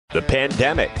the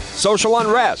pandemic, social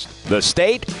unrest, the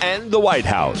state, and the White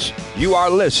House. You are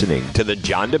listening to The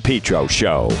John DePetro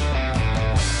Show.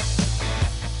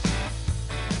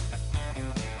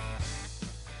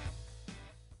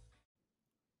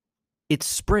 It's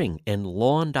spring, and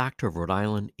Lawn Doctor of Rhode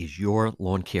Island is your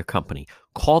lawn care company.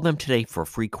 Call them today for a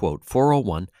free quote,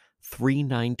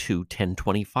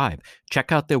 401-392-1025.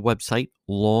 Check out their website,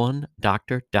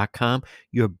 lawndoctor.com.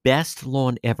 Your best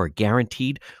lawn ever,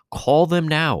 guaranteed. Call them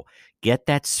now. Get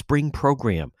that spring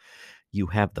program. You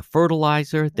have the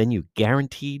fertilizer, then you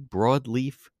guaranteed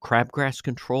broadleaf crabgrass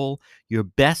control. Your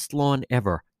best lawn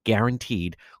ever,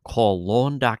 guaranteed. Call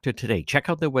Lawn Doctor today. Check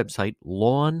out their website,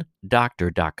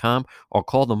 lawndoctor.com, or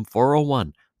call them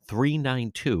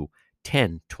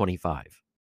 401-392-1025.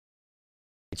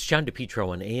 It's John DePetro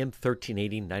on AM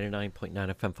 1380, 99.9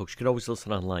 FM. Folks, you can always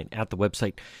listen online at the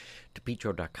website,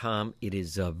 depetro.com. It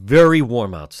is very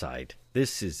warm outside.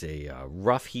 This is a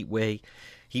rough heat wave.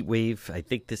 I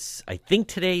think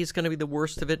today is going to be the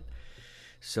worst of it.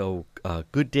 So,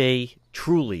 good day.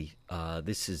 Truly,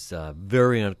 this is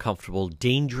very uncomfortable,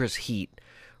 dangerous heat.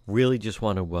 Really, just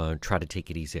want to try to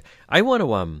take it easy. I want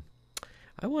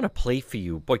to play for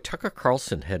you. Boy, Tucker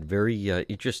Carlson had very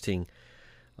interesting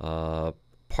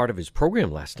part of his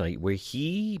program last night, where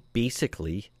he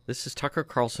basically, this is Tucker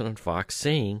Carlson on Fox,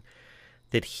 saying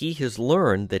that he has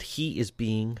learned that he is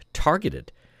being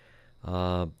targeted.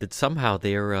 That somehow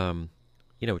they're,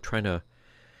 trying to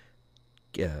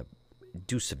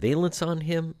do surveillance on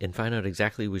him and find out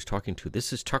exactly who he's talking to.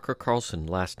 This is Tucker Carlson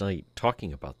last night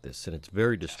talking about this, and it's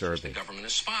very disturbing. The government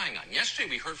is spying on. Yesterday,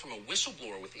 we heard from a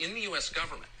whistleblower within the U.S.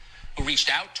 government who reached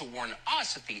out to warn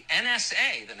us that the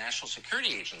NSA, the National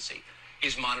Security Agency,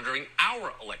 is monitoring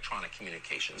our electronic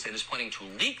communications and is planning to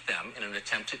leak them in an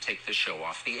attempt to take the show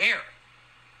off the air.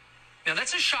 Now,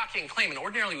 that's a shocking claim, and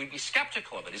ordinarily we'd be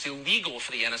skeptical of it. It's illegal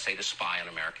for the NSA to spy on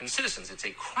American citizens. It's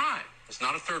a crime. It's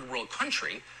not a third world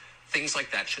country. Things like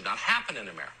that should not happen in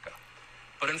America.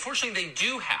 But unfortunately, they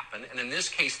do happen, and in this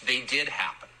case, they did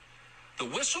happen. The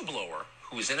whistleblower,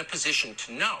 who is in a position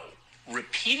to know,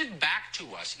 repeated back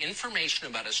to us information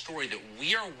about a story that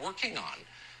we are working on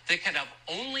that could have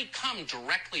only come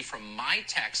directly from my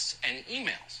texts and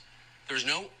emails. There's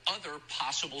no other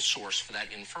possible source for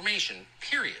that information,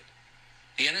 period.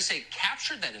 The NSA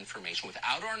captured that information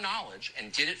without our knowledge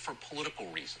and did it for political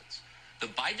reasons. The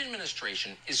Biden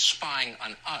administration is spying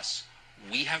on us.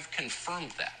 We have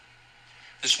confirmed that.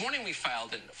 This morning we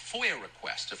filed a FOIA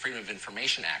request, a Freedom of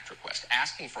Information Act request,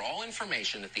 asking for all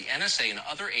information that the NSA and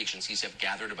other agencies have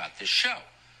gathered about this show.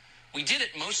 We did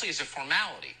it mostly as a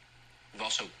formality. We've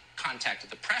also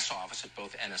contacted the press office at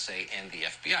both NSA and the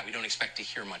FBI. We don't expect to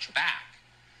hear much back.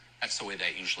 That's the way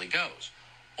that usually goes.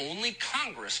 Only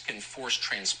Congress can force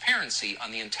transparency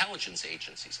on the intelligence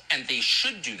agencies, and they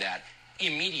should do that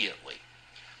immediately.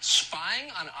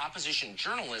 Spying on opposition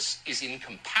journalists is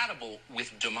incompatible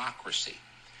with democracy.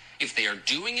 If they are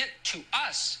doing it to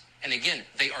us, and again,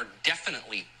 they are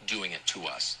definitely doing it to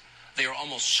us, they are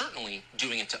almost certainly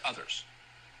doing it to others.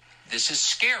 This is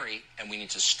scary, and we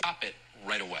need to stop it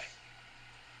right away.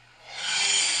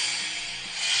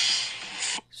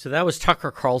 So that was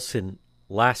Tucker Carlson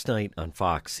last night on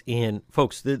Fox. And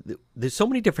folks, there's so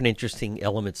many different interesting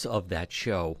elements of that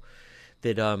show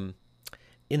that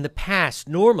in the past,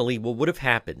 normally what would have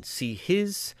happened, see,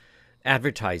 his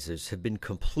advertisers have been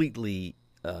completely,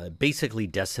 basically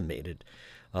decimated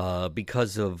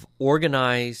because of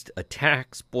organized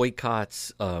attacks,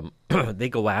 boycotts. They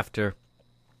go after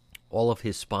all of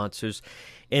his sponsors.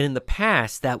 And in the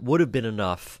past, that would have been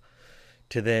enough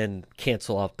to then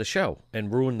cancel out the show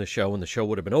and ruin the show, and the show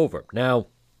would have been over. Now,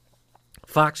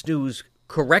 Fox News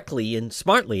correctly and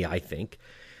smartly, I think,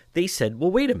 they said,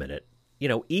 well, wait a minute. You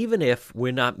know, even if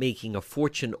we're not making a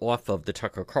fortune off of the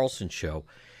Tucker Carlson show,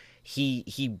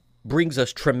 he brings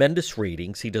us tremendous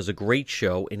ratings. He does a great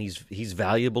show, and he's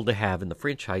valuable to have in the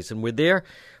franchise. And we're there.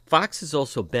 Fox is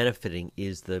also benefiting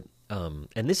is the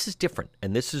and this is different,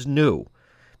 and this is new.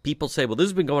 People say, well, this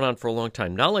has been going on for a long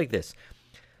time. Not like this.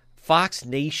 Fox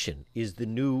Nation is the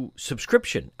new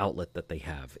subscription outlet that they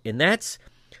have. And that's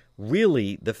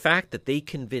really the fact that they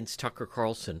convinced Tucker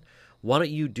Carlson, why don't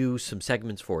you do some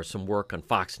segments for us, some work on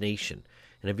Fox Nation?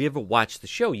 And if you ever watch the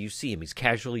show, you see him. He's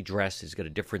casually dressed. He's got a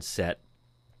different set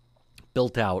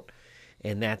built out.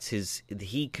 And that's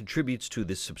he contributes to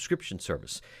this subscription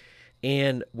service.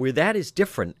 And where that is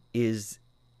different is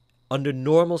under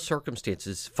normal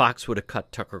circumstances, Fox would have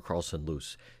cut Tucker Carlson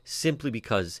loose simply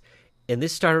because, and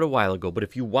this started a while ago, but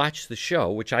if you watch the show,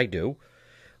 which I do,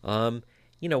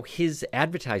 his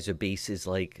advertiser base is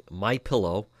like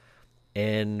MyPillow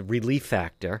and Relief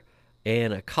Factor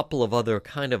and a couple of other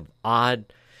kind of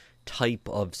odd type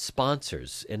of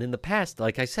sponsors. And in the past,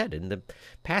 like I said,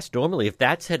 normally if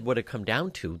that's what it come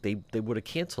down to, they would have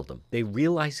canceled him. They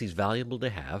realize he's valuable to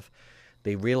have.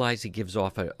 They realize he gives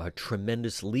off a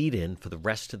tremendous lead-in for the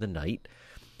rest of the night.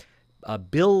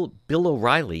 Bill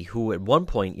O'Reilly, who at one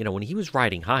point, when he was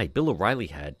riding high, Bill O'Reilly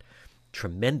had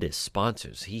tremendous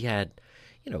sponsors. He had,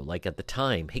 like at the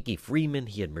time, Hickey Freeman.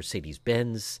 He had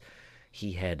Mercedes-Benz.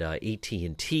 He had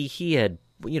AT&T. He had,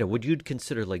 what you'd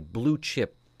consider like blue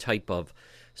chip type of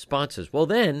sponsors. Well,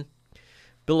 then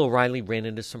Bill O'Reilly ran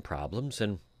into some problems,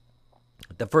 and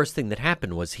the first thing that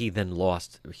happened was he then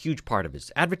lost a huge part of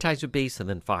his advertiser base, and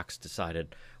then Fox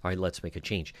decided, all right, let's make a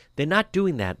change. They're not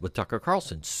doing that with Tucker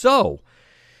Carlson. So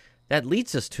that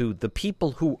leads us to the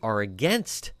people who are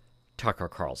against Tucker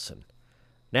Carlson.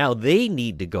 Now they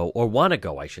need to go, or want to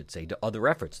go, I should say, to other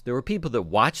efforts. There are people that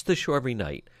watch the show every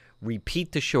night,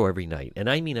 repeat the show every night, and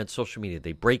I mean on social media,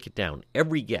 they break it down,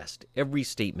 every guest, every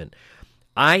statement.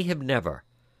 I have never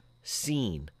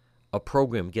seen a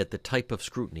program get the type of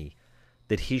scrutiny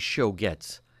that his show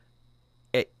gets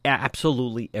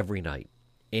absolutely every night.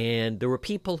 And there were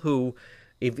people who,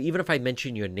 even if I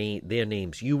mention their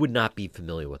names, you would not be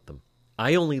familiar with them.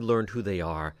 I only learned who they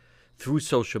are through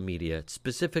social media,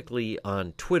 specifically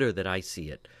on Twitter that I see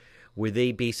it, where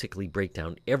they basically break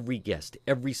down every guest,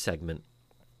 every segment.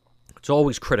 It's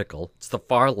always critical. It's the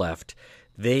far left.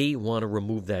 They want to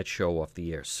remove that show off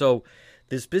the air. So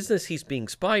this business he's being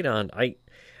spied on, I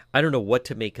don't know what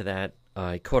to make of that.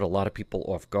 I caught a lot of people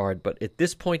off guard. But at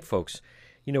this point, folks,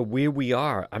 where we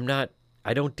are,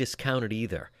 I don't discount it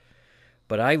either.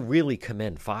 But I really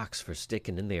commend Fox for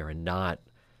sticking in there and not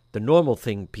the normal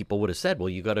thing people would have said. Well,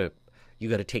 you got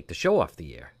to take the show off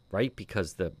the air, right?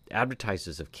 Because the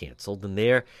advertisers have canceled and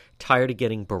they're tired of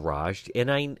getting barraged.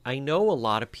 And I know a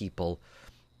lot of people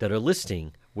that are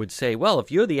listening would say, well,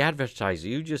 if you're the advertiser,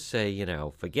 you just say,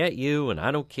 forget you and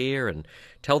I don't care and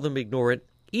tell them ignore it.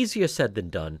 Easier said than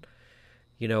done.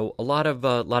 A lot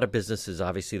of businesses,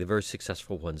 obviously, the very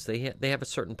successful ones, they have a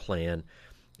certain plan.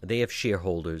 They have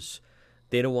shareholders.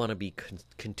 They don't want to be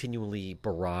continually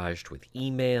barraged with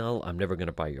email. I'm never going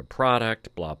to buy your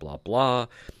product, blah, blah, blah.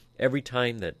 Every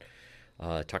time that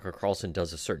Tucker Carlson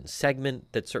does a certain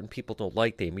segment that certain people don't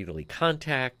like, they immediately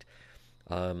contact.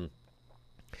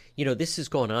 This has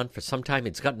gone on for some time.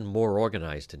 It's gotten more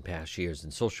organized in past years,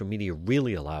 and social media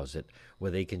really allows it,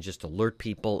 where they can just alert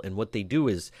people. And what they do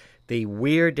is they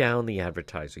wear down the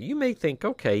advertiser. You may think,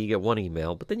 okay, you get one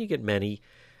email, but then you get many,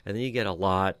 and then you get a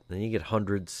lot, and then you get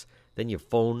hundreds. Then your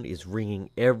phone is ringing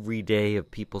every day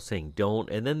of people saying don't,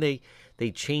 and then they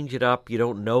change it up. You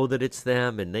don't know that it's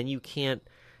them, and then you can't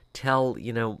tell,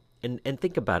 and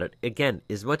think about it. Again,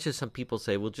 as much as some people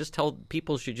say, well, just tell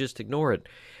people should just ignore it.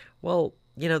 Well,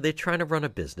 they're trying to run a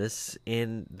business,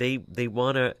 and they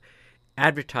want to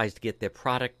advertise to get their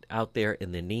product out there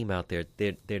and their name out there.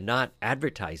 They're not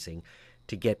advertising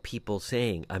to get people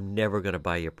saying, I'm never going to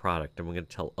buy your product. And we're going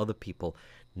to tell other people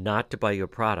not to buy your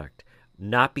product.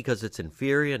 Not because it's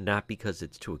inferior, not because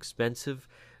it's too expensive,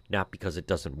 not because it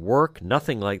doesn't work,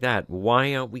 nothing like that.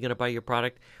 Why aren't we going to buy your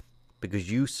product?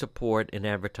 Because you support and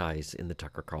advertise in the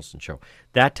Tucker Carlson Show.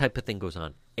 That type of thing goes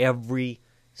on every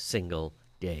single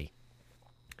day.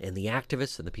 And the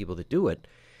activists and the people that do it,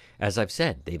 as I've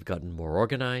said, they've gotten more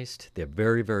organized. They're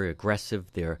very, very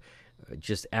aggressive. They're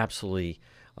just absolutely,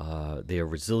 they're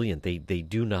resilient. They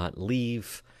do not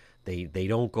leave. They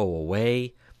don't go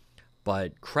away.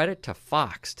 But credit to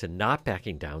Fox to not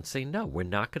backing down, saying, no, we're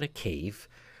not going to cave.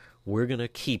 We're going to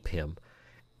keep him.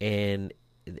 And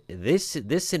this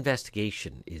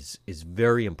investigation is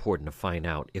very important to find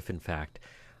out if, in fact,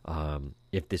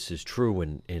 if this is true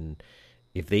and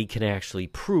if they can actually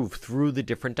prove through the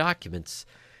different documents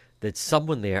that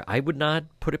someone there, I would not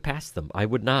put it past them. I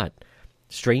would not.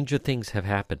 Stranger things have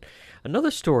happened.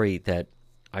 Another story that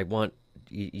I want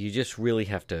you just really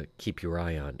have to keep your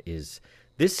eye on is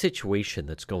this situation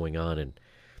that's going on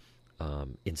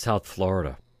in South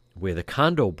Florida, where the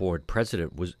condo board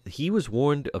president was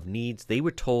warned of needs. They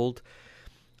were told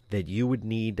that you would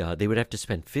need, they would have to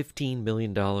spend $15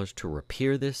 million to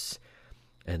repair this,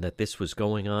 and that this was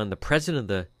going on. The president of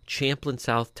the Champlain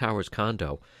South Towers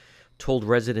condo told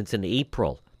residents in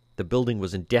April the building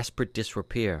was in desperate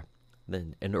disrepair,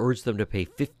 and urged them to pay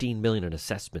 $15 million in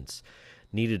assessments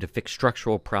needed to fix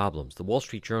structural problems. The Wall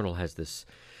Street Journal has this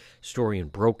story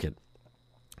and broke it.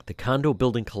 The condo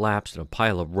building collapsed in a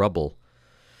pile of rubble.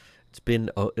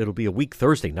 It'll be a week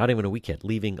Thursday, not even a week yet,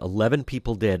 leaving 11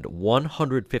 people dead,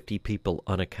 150 people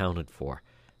unaccounted for.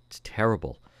 It's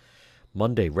terrible.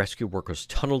 Monday, rescue workers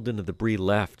tunneled into the debris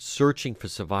left, searching for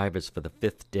survivors for the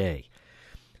fifth day.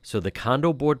 So the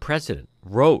condo board president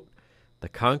wrote the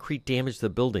concrete damage to the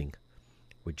building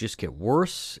would just get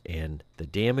worse, and the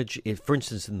damage, for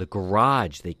instance, in the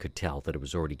garage, they could tell that it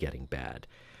was already getting bad.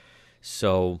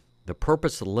 So the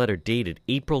purpose of the letter dated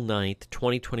April 9th,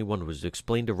 2021 was to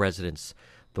explain to residents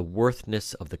the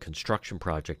worthiness of the construction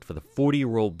project for the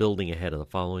 40-year-old building ahead of the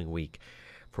following week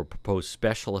for a proposed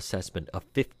special assessment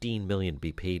of $15 million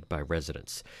be paid by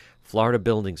residents. Florida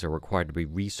buildings are required to be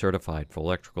recertified for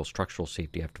electrical structural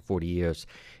safety after 40 years,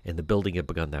 and the building had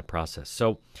begun that process.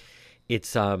 So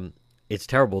it's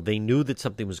terrible. They knew that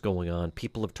something was going on.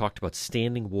 People have talked about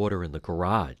standing water in the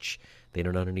garage. They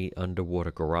don't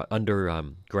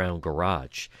underground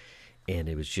garage, and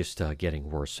it was just getting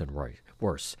worse and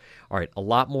worse. All right, a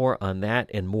lot more on that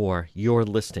and more. You're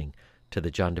listening to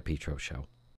the John DePetro Show.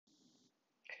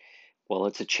 Well,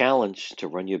 it's a challenge to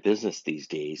run your business these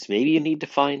days. Maybe you need to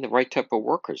find the right type of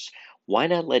workers. Why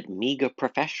not let MEGA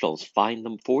Professionals find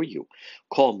them for you?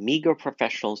 Call MEGA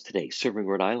Professionals today, serving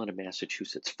Rhode Island and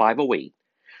Massachusetts,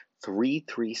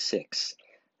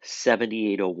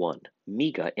 508-336-7801.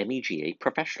 MEGA, M-E-G-A,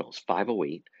 Professionals,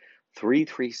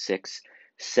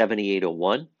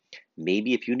 508-336-7801.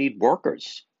 Maybe if you need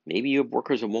workers, maybe you have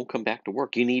workers that won't come back to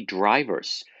work. You need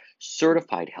drivers,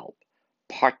 certified help,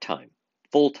 part-time,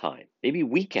 full-time, maybe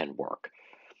weekend work.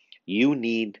 You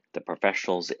need the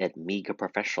professionals at MEGA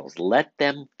Professionals. Let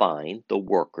them find the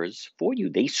workers for you.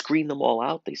 They screen them all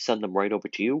out. They send them right over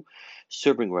to you.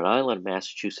 Serving Rhode Island,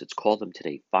 Massachusetts. Call them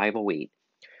today,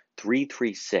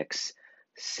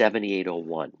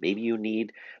 508-336-7801. Maybe you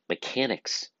need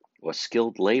mechanics or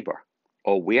skilled labor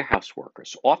or warehouse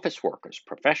workers, office workers,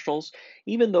 professionals,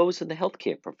 even those in the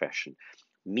healthcare profession.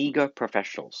 MEGA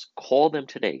Professionals. Call them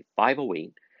today,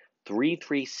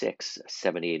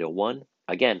 508-336-7801.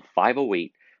 Again,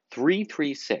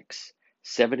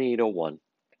 508-336-7801.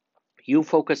 You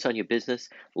focus on your business.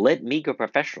 Let MEGA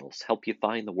Professionals help you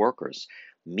find the workers.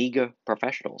 MEGA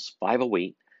Professionals,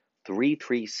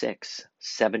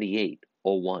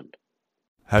 508-336-7801.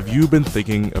 Have you been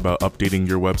thinking about updating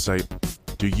your website?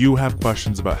 Do you have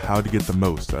questions about how to get the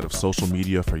most out of social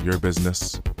media for your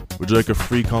business? Would you like a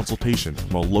free consultation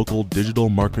from a local digital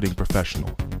marketing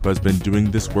professional who has been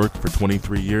doing this work for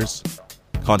 23 years?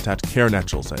 Contact Karen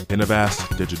Etchels at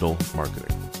Innovast Digital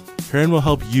Marketing. Karen will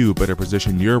help you better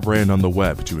position your brand on the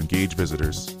web to engage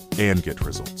visitors and get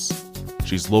results.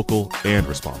 She's local and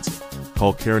responsive.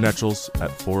 Call Karen Etchels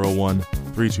at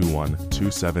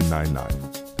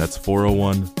 401-321-2799. That's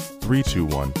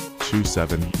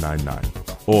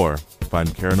 401-321-2799. Or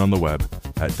find Karen on the web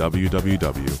at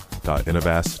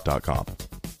www.innovast.com.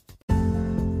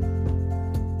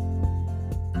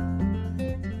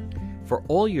 For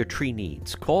all your tree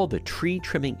needs, call the tree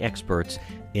trimming experts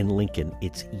in Lincoln.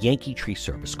 It's Yankee Tree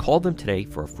Service. Call them today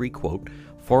for a free quote,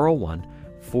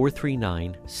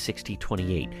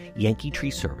 401-439-6028. Yankee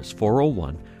Tree Service,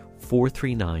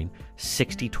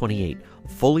 401-439-6028.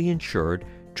 Fully insured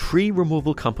tree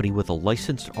removal company with a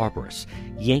licensed arborist.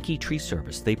 Yankee Tree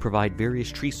Service. They provide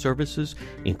various tree services,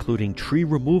 including tree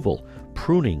removal,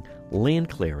 pruning, land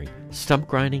clearing, stump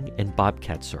grinding, and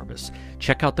bobcat service.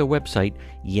 Check out their website,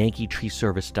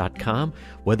 yankeetreeservice.com.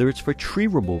 Whether it's for tree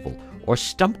removal or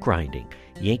stump grinding,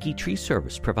 Yankee Tree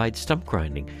Service provides stump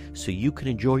grinding so you can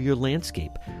enjoy your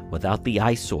landscape without the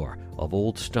eyesore of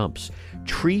old stumps.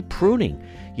 Tree pruning.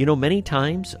 You know, many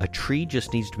times a tree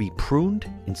just needs to be pruned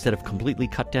instead of completely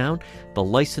cut down. The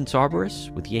licensed arborists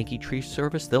with Yankee Tree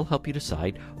Service, they'll help you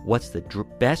decide what's the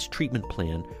best treatment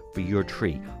plan for your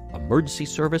tree. Emergency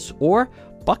service or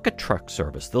bucket truck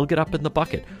service. They'll get up in the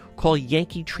bucket. Call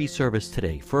Yankee Tree Service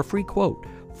today for a free quote,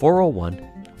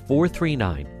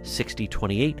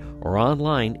 401-439-6028, or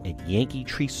online at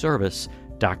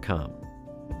yankeetreeservice.com.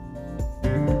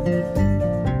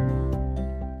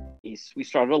 We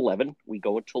start at 11. We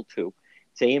go until 2.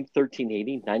 It's AM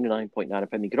 1380, 99.9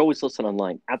 FM. You can always listen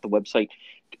online at the website,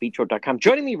 DePetro.com.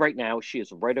 Joining me right now, she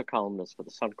is a writer columnist for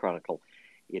the Sun Chronicle.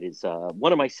 It is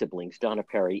one of my siblings, Donna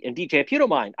Perry. And DJ, if you don't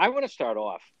mind, I want to start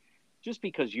off just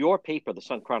because your paper, the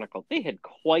Sun Chronicle, they had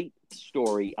quite a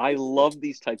story. I love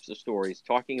these types of stories,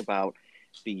 talking about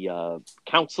the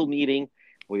council meeting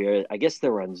where I guess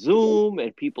they're on Zoom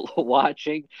and people are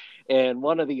watching. And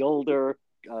one of the older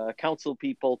council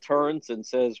people turns and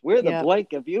says, "Where the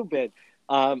blank have you been?"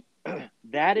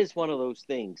 That is one of those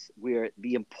things where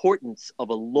the importance of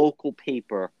a local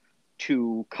paper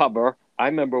to cover. I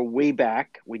remember way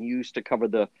back when you used to cover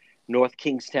the North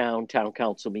Kingstown town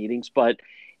council meetings, but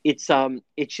it's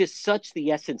just such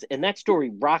the essence. And that story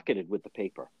rocketed with the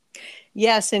paper.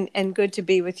 Yes, and good to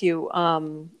be with you.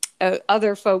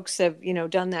 other folks have,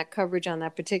 done that coverage on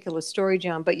that particular story,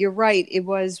 John. But you're right. It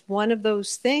was one of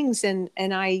those things. And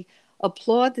I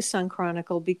applaud the Sun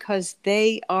Chronicle because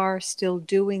they are still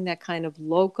doing that kind of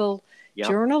local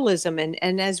journalism.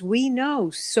 And as we know,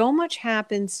 so much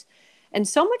happens and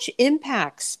so much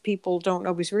impacts. People don't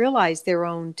always realize their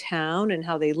own town and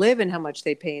how they live and how much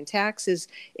they pay in taxes.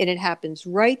 And it happens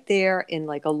right there in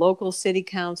like a local city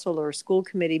council or a school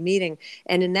committee meeting.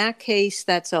 And in that case,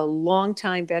 that's a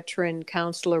longtime veteran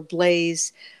counselor,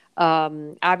 Blaze.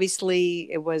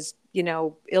 Obviously, it was,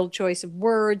 ill choice of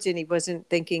words, and he wasn't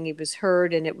thinking he was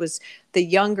heard. And it was the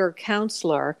younger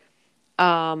counselor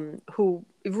who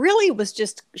really was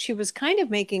just, she was kind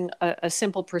of making a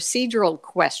simple procedural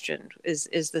question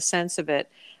is the sense of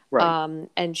it. Right.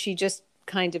 And she just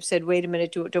kind of said, wait a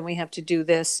minute, don't we have to do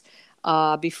this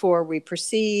before we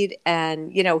proceed?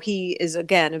 And, he is,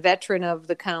 again, a veteran of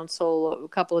the council, a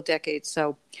couple of decades.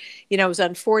 So, it was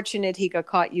unfortunate he got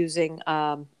caught using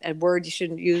a word you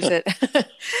shouldn't use it.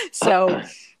 So,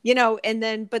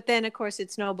 but then, of course,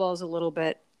 it snowballs a little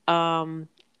bit.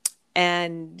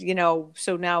 And,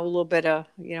 so now a little bit of,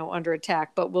 under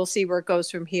attack, but we'll see where it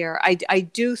goes from here. I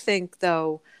do think,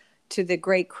 though, to the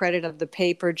great credit of the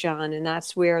paper, John, and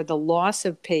that's where the loss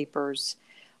of papers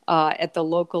at the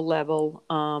local level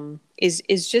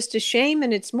is just a shame.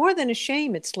 And it's more than a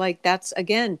shame. It's like that's,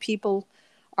 again, people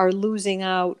are losing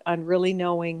out on really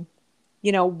knowing,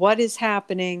 what is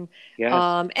happening.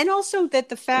 Yes. And also that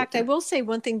the fact, I will say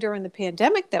one thing during the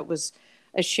pandemic that was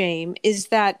a shame is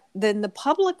that then the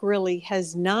public really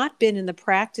has not been in the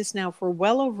practice now for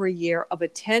well over a year of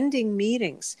attending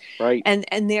meetings. Right.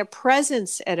 And their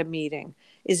presence at a meeting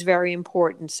is very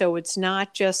important. So it's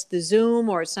not just the Zoom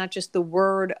or it's not just the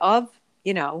word of,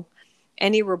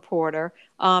 any reporter.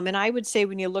 And I would say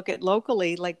when you look at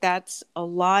locally, like that's a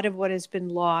lot of what has been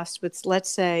lost with, let's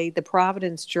say, the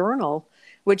Providence Journal,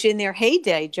 which in their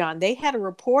heyday, John, they had a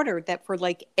reporter that for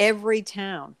like every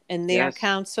town and their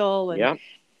council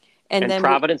and then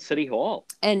Providence City Hall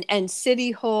and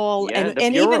City Hall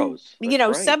and bureaus.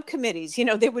 even subcommittees.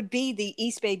 There would be the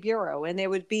East Bay Bureau and there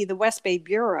would be the West Bay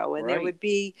Bureau and there would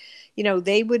be,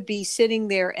 they would be sitting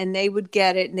there and they would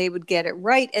get it and they would get it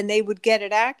right and they would get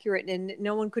it accurate and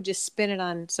no one could just spin it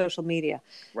on social media.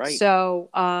 Right. So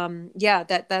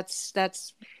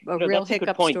that's a real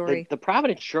hiccup story. The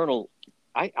Providence Journal.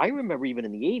 I remember even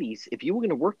in the 80s, if you were going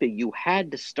to work there, you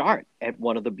had to start at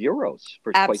one of the bureaus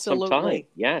for quite some time.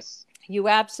 Yes. You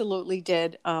absolutely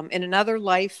did. In another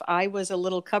life, I was a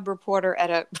little cub reporter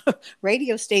at a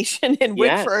radio station in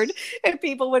Whitford, and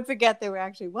people would forget there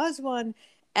actually was one.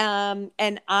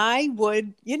 And I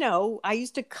would, I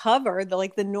used to cover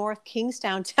the North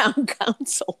Kingstown Town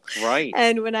Council. Right.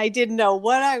 And when I didn't know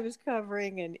what I was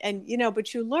covering and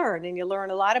but you learn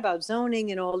a lot about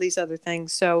zoning and all these other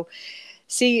things. So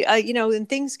see, and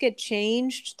things get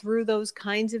changed through those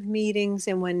kinds of meetings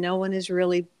and when no one is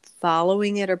really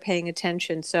following it or paying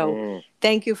attention. So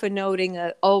thank you for noting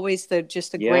always the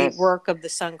great work of the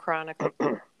Sun Chronicle.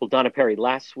 Well, Donna Perry,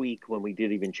 last week when we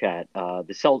did even chat,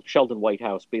 the Sheldon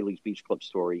Whitehouse Bailey's Beach Club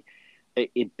story,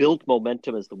 it built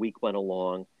momentum as the week went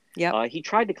along. Yeah. He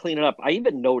tried to clean it up. I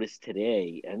even noticed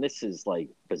today, and this is like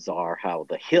bizarre, how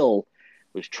the Hill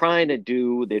was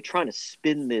they're trying to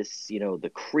spin this,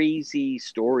 the crazy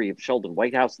story of Sheldon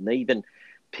Whitehouse. And they even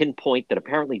pinpoint that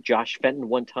apparently Josh Fenton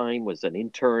one time was an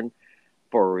intern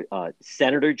for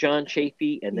Senator John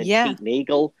Chafee. And then Kate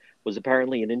Nagel was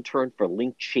apparently an intern for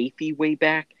Link Chafee way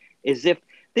back. As if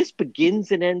this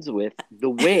begins and ends with the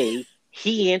way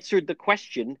he answered the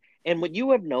question. And what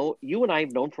you and I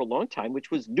have known for a long time,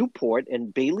 which was Newport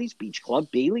and Bailey's Beach Club.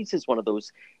 Bailey's is one of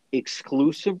those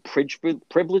exclusive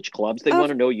privilege clubs. They want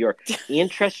to know your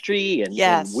ancestry and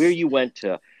where you went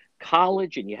to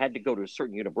college and you had to go to a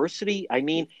certain university. I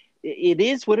mean, it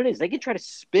is what it is. They can try to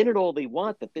spin it all they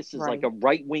want that this is like a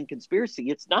right-wing conspiracy.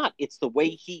 It's not. It's the way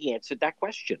he answered that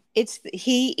question.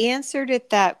 He answered it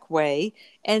that way,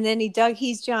 and then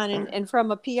he's John, and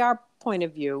from a PR point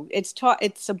of view,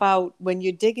 it's about when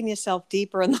you're digging yourself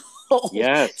deeper in the hole.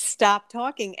 Yes. Stop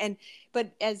talking.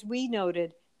 But as we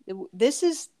noted, this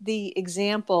is the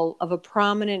example of a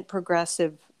prominent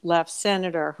progressive left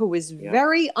senator who is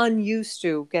very unused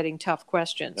to getting tough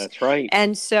questions. That's right.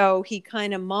 And so he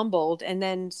kind of mumbled and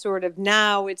then sort of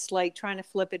now it's like trying to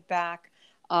flip it back.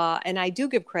 And I do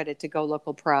give credit to Go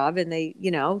Local Prov and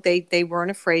they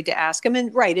weren't afraid to ask him.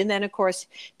 And then of course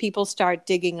people start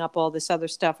digging up all this other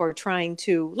stuff or trying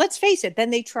to, let's face it, then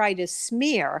they try to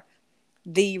smear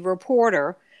the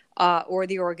reporter or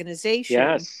the organization.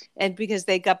 Yes. And because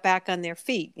they got back on their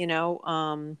feet,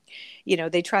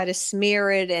 they try to smear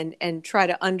it and try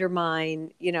to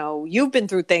undermine, you've been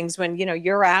through things when,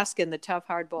 you're asking the tough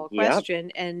hardball Yep.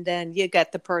 question and then you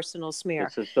get the personal smear.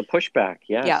 This is the pushback.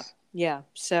 Yes. Yeah. Yeah.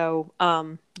 So,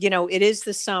 it is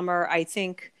the summer. I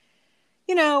think,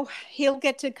 he'll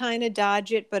get to kind of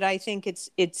dodge it, but I think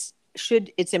it's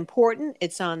important.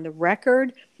 It's on the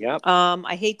record. Yep.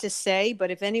 I hate to say,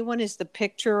 but if anyone is the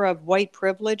picture of white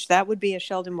privilege, that would be a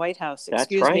Sheldon Whitehouse.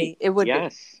 Excuse That's right. me. It would be.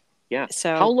 Yes. Yeah.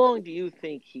 So how long do you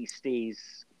think he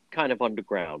stays kind of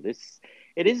underground?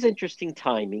 It is interesting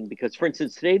timing because, for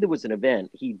instance, today there was an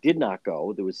event. He did not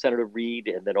go. There was Senator Reid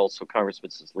and then also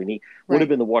Congressman Cicilline would have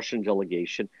been the Washington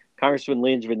delegation. Congressman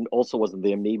Langevin also wasn't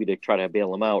there, maybe to try to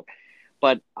bail him out.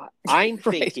 But I'm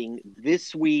thinking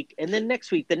this week and then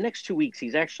next week, the next 2 weeks,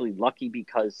 he's actually lucky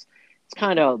because it's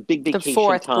kind of big vacation the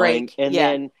fourth time. break. And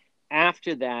then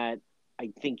after that,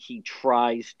 I think he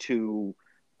tries to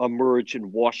emerge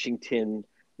in Washington,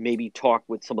 maybe talk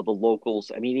with some of the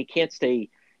locals. I mean, he can't stay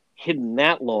hidden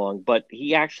that long, but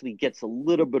he actually gets a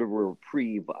little bit of a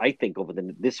reprieve, I think, over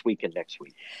this week and next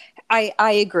week. I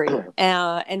agree.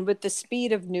 And with the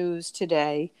speed of news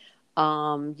today,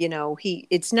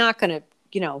 it's not going to,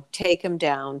 take him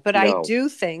down. But No. I do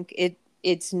think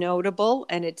it's notable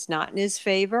and it's not in his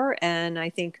favor. And I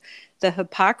think the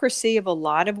hypocrisy of a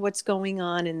lot of what's going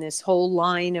on in this whole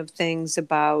line of things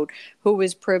about who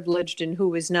is privileged and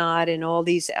who is not, and all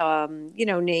these,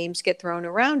 names get thrown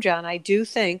around, John, I do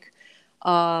think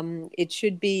it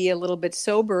should be a little bit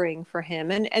sobering for him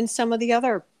and some of the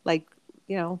other,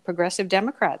 progressive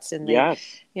Democrats. And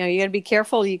Yes. you got to be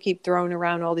careful. You keep throwing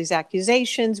around all these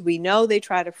accusations. We know they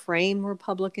try to frame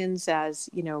Republicans as,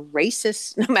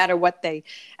 racist, no matter what they,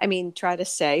 try to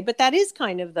say. But that is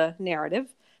kind of the narrative.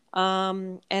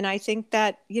 And I think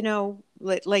that,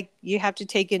 you have to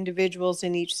take individuals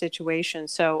in each situation.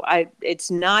 So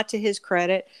it's not to his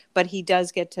credit, but he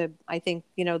does get to, I think,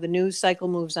 the news cycle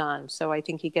moves on. So I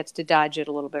think he gets to dodge it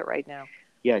a little bit right now.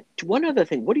 Yeah. One other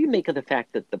thing, what do you make of the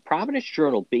fact that the Providence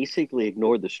Journal basically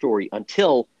ignored the story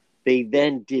until they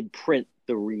then did print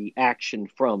the reaction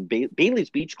from Bailey's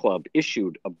Beach Club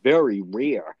issued a very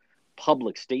rare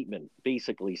public statement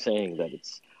basically saying that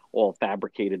it's all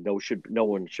fabricated, no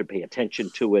one should pay attention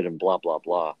to it and blah, blah,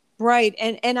 blah. Right.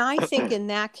 And I think in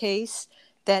that case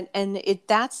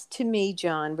that's to me,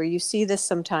 John, where you see this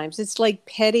sometimes, it's like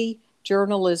petty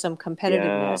journalism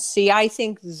competitiveness. Yeah. See, I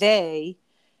think they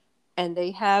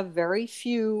have very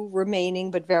few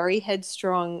remaining, but very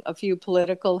headstrong, a few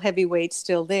political heavyweights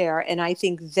still there. And I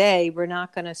think they were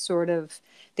not going to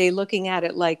they're looking at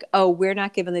it like, oh, we're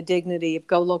not given the dignity of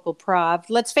Go Local Prov.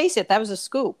 Let's face it, that was a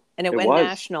scoop and it went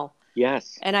national.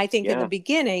 Yes. And I think in the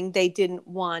beginning, they didn't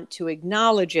want to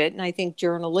acknowledge it. And I think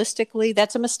journalistically,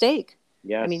 that's a mistake.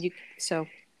 Yes.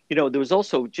 There was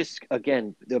also just,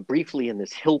 again, briefly in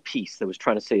this Hill piece that was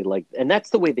trying to say, and that's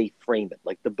the way they frame it,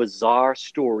 like the bizarre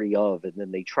story of, and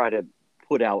then they try to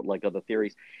put out other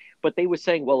theories. But they were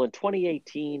saying, well, in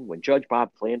 2018, when Judge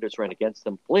Bob Flanders ran against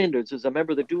them, Flanders is a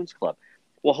member of the Dunes Club.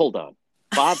 Well, hold on.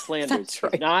 Bob Flanders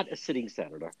is not a sitting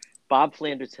senator. Bob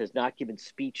Flanders has not given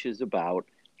speeches about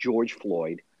George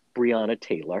Floyd, Breonna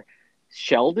Taylor,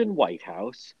 Sheldon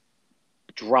Whitehouse,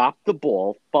 dropped the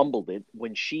ball, fumbled it.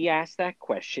 When she asked that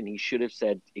question, he should have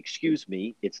said, excuse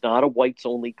me, it's not a whites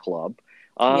only club.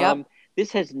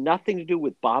 This has nothing to do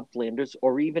with Bob Flanders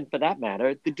or even, for that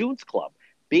matter, the Dunes Club.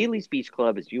 Bailey's Beach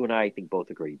Club, as you and I think both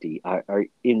agree, Dee, are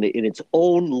in its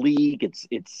own league.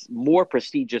 It's more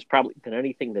prestigious probably than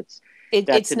anything that's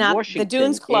it's in not Washington. The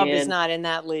Dunes Club is not in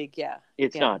that league. Yeah,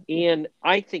 it's not. And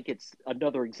I think it's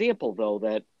another example, though,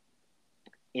 that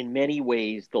in many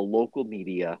ways the local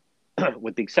media,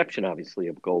 with the exception, obviously,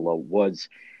 of Golo, was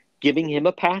giving him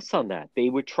a pass on that. They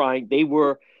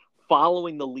were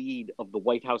following the lead of the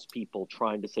White House people,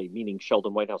 trying to say, meaning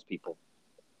Sheldon Whitehouse people,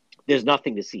 there's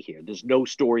nothing to see here. There's no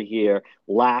story here.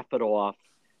 Laugh it off.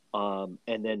 And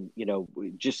then,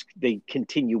 they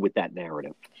continue with that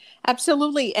narrative.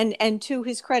 Absolutely. And to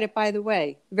his credit, by the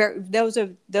way, those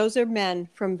are men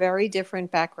from very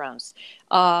different backgrounds.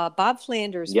 Bob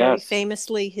Flanders, very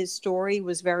famously, his story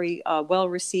was very well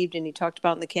received, and he talked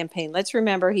about in the campaign. Let's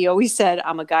remember, he always said,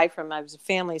 I was a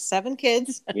family of 7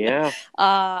 kids. Yeah.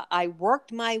 I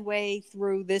worked my way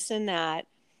through this and that.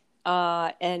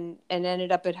 And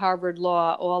ended up at Harvard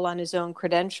Law all on his own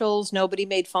credentials. Nobody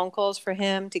made phone calls for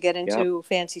him to get into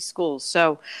fancy schools.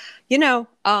 So,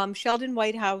 Sheldon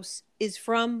Whitehouse is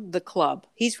from the club.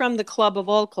 He's from the club of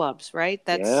all clubs, right?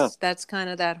 That's kind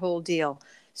of that whole deal.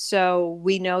 So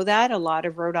we know that a lot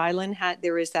of Rhode Island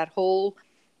there is that whole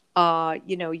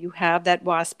You have that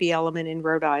WASPy element in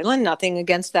Rhode Island. Nothing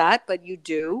against that, but you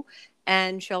do.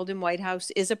 And Sheldon Whitehouse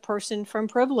is a person from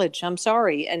privilege. I'm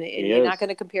sorry, and you're not going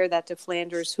to compare that to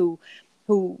Flanders, who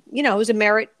is a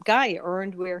merit guy,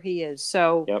 earned where he is.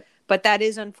 So, Yep. But that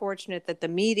is unfortunate that the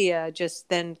media just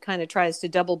then kind of tries to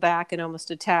double back and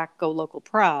almost attack Go Local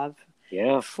Prav.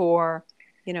 Yeah. For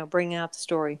bringing out the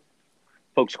story.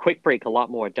 Folks, quick break. A lot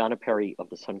more. Donna Perry of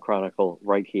the Sun Chronicle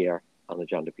right here on the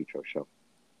John DePetro Show.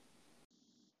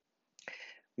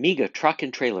 MEGA Truck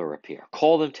and Trailer Repair.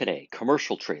 Call them today.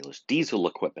 Commercial trailers, diesel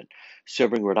equipment,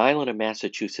 serving Rhode Island and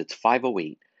Massachusetts.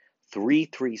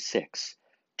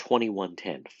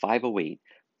 508-336-2110.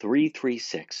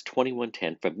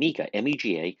 508-336-2110 for MEGA,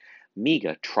 M-E-G-A,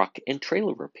 MEGA Truck and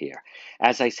Trailer Repair.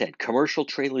 As I said, commercial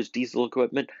trailers, diesel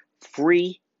equipment,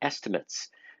 free estimates.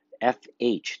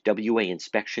 FHWA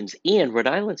inspections and Rhode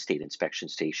Island State Inspection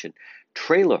Station,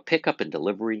 trailer pickup and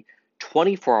delivery,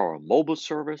 24-hour mobile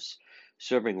service,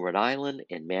 serving Rhode Island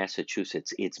and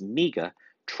Massachusetts. It's MEGA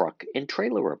Truck and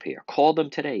Trailer Repair. Call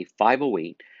them today,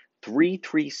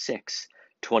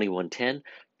 508-336-2110,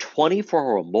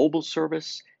 24-hour mobile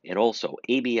service, and also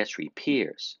ABS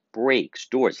repairs, brakes,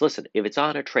 doors. Listen, if it's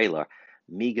on a trailer,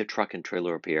 MEGA Truck and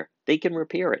Trailer Repair, they can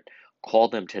repair it. Call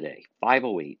them today,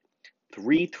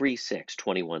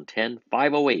 508-336-2110,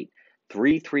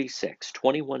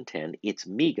 508-336-2110. It's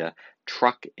MEGA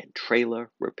Truck and Trailer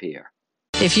Repair.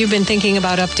 If you've been thinking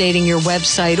about updating your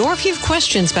website, or if you have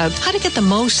questions about how to get the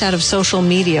most out of social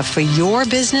media for your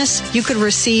business, you could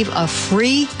receive a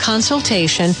free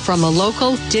consultation from a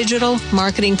local digital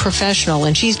marketing professional,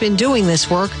 and she's been doing this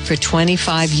work for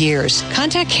 25 years.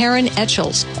 Contact Karen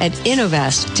Etchels at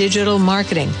Innovast Digital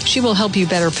Marketing. She will help you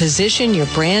better position your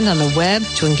brand on the web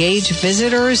to engage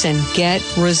visitors and get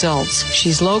results.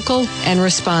 She's local and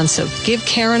responsive. Give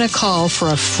Karen a call for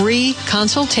a free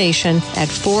consultation at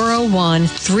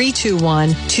 401-321-2799.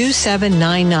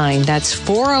 That's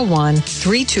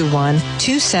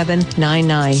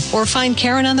 401-321-2799. Or find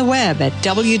Karen on the web at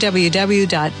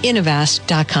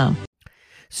www.innovast.com.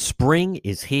 Spring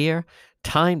is here.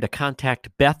 Time to contact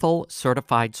Bethel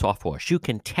Certified Soft Wash. You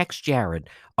can text Jared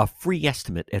a free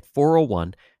estimate at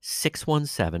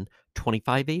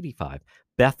 401-617-2585.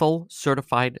 Bethel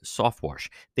Certified Soft Wash.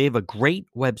 They have a great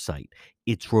website.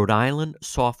 It's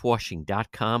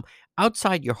Rhode-IslandSoftWashing.com.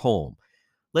 Outside your home,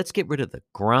 let's get rid of the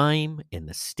grime and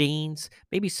the stains,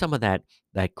 maybe some of that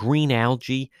green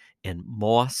algae and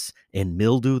moss and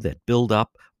mildew that build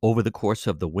up over the course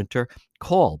of the winter.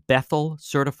 Call Bethel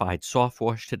Certified Soft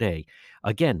Wash today.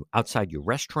 Again, outside your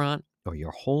restaurant or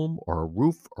your home or a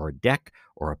roof or a deck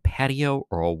or a patio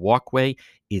or a walkway,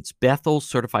 it's Bethel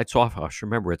Certified Soft Wash.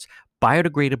 Remember, it's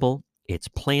biodegradable, it's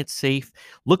plant safe.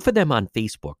 Look for them on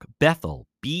Facebook, Bethel,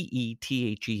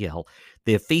 Bethel.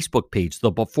 Their Facebook page,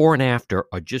 the before and after,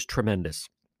 are just tremendous.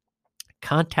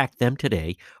 Contact them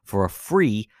today for a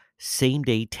free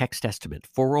same-day text estimate,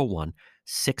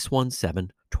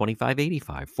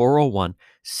 401-617-2585,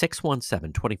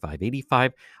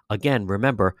 401-617-2585. Again,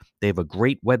 remember, they have a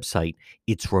great website.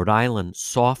 It's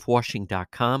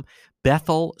Rhode-IslandSoftWashing.com,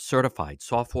 Bethel Certified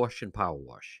Soft Wash and Power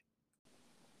Wash.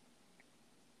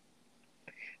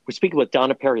 We're speaking with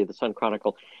Donna Perry of the Sun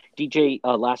Chronicle. DJ,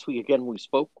 last week again we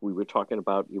spoke. We were talking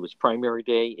about it was primary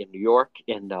day in New York,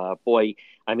 and boy,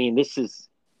 I mean, this is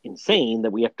insane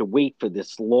that we have to wait for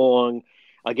this long.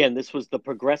 Again, this was the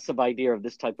progressive idea of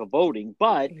this type of voting,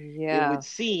 but it would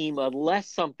seem, unless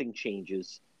something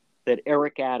changes, that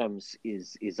Eric Adams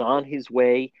is on his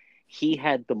way. He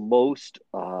had the most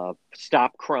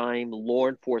stop crime, law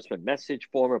enforcement message,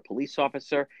 former police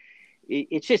officer.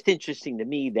 It's just interesting to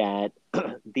me that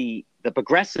the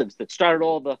progressives that started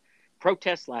all the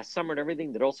protests last summer and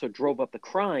everything that also drove up the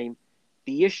crime,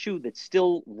 the issue that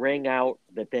still rang out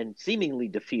that then seemingly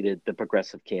defeated the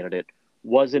progressive candidate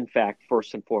was, in fact,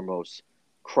 first and foremost,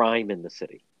 crime in the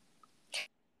city.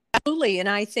 Absolutely. And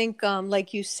I think,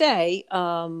 like you say,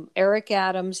 Eric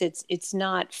Adams, it's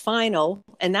not final,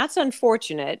 and that's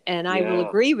unfortunate. And I will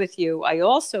agree with you. I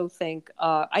also think,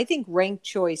 ranked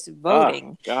choice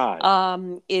voting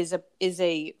is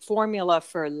a formula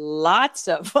for lots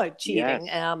of cheating.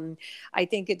 Yes. I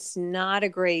think it's not a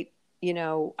great,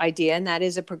 idea, and that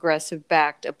is a progressive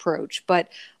backed approach. But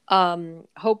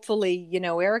hopefully,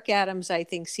 Eric Adams, I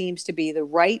think, seems to be the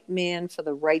right man for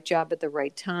the right job at the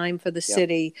right time for the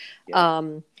city.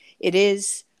 Yep. It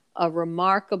is a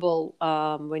remarkable,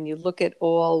 when you look at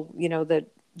all,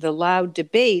 the loud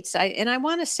debates. I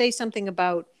want to say something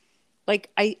about,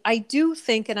 I do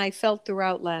think, and I felt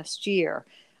throughout last year,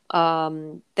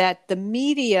 that the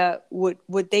media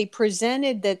they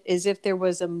presented that as if there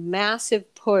was a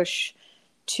massive push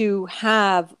to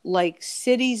have like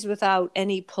cities without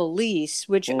any police,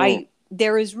 which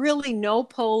there is really no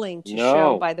polling to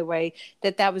show, by the way,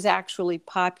 that was actually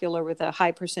popular with a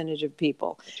high percentage of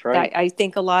people. That's right. I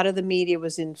think a lot of the media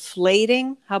was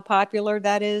inflating how popular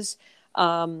that is.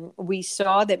 We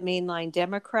saw that mainline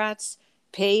Democrats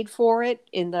paid for it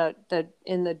in the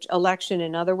election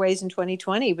in other ways in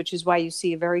 2020, which is why you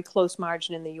see a very close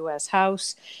margin in the U.S.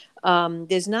 House.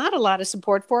 There's not a lot of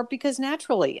support for it because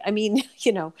naturally, I mean,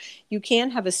 you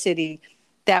can't have a city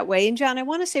that way. And John, I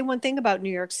want to say one thing about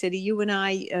New York City. You and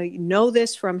I know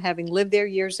this from having lived there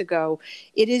years ago.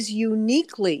 It is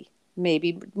uniquely,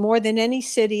 maybe more than any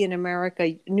city in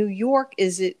America, New York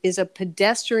is a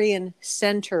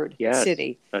pedestrian-centered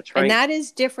city. That's right. And that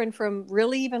is different from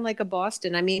really even like a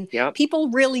Boston. I mean, people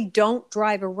really don't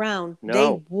drive around. No.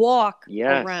 They walk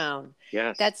around.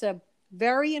 Yes. That's a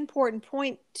very important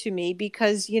point to me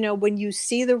because, when you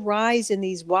see the rise in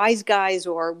these wise guys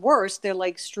or worse, they're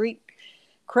like street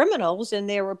criminals, and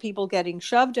there were people getting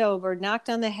shoved over, knocked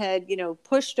on the head,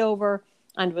 pushed over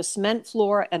onto a cement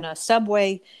floor in a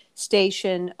subway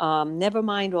station. Never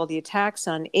mind all the attacks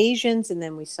on Asians, and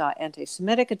then we saw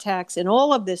anti-Semitic attacks and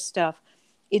all of this stuff.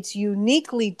 It's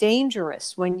uniquely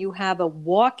dangerous when you have a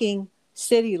walking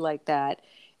city like that.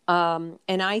 And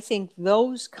I think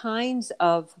those kinds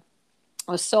of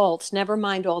assaults, never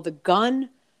mind all the gun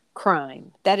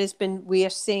crime that we are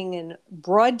seeing in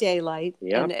broad daylight,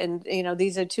 and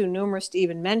these are too numerous to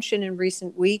even mention in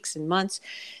recent weeks and months.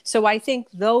 So I think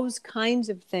those kinds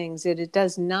of things, it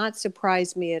does not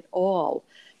surprise me at all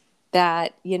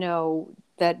that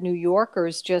that New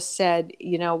Yorkers just said,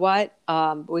 we got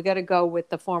to go with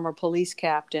the former police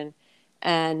captain,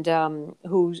 and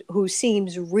who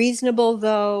seems reasonable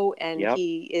though, and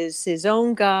he is his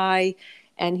own guy.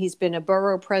 And he's been a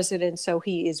borough president, so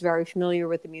he is very familiar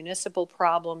with the municipal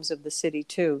problems of the city,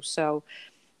 too. So,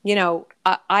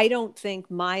 I don't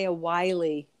think Maya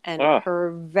Wiley and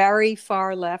her very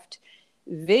far left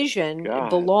vision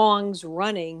belongs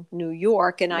running New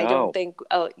York. And I don't think,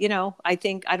 I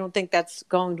don't think that's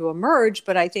going to emerge.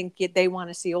 But I think they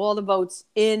want to see all the votes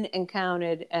in and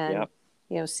counted and,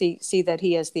 see that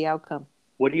he has the outcome.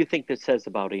 What do you think this says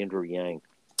about Andrew Yang?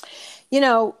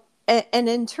 And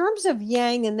in terms of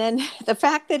Yang, and then the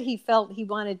fact that he felt he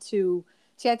wanted to,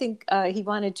 I think he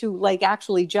wanted to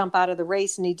actually jump out of the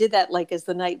race, and he did that as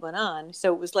the night went on.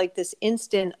 So it was like this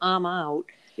instant I'm out.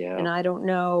 Yeah. And I don't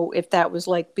know if that was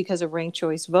because of ranked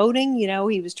choice voting.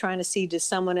 He was trying to see, does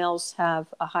someone else have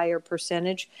a higher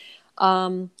percentage?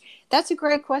 That's a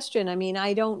great question. I mean,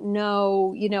 I don't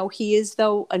know. He is,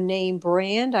 though, a name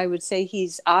brand. I would say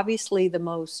he's obviously the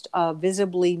most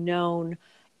visibly known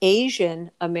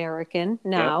Asian American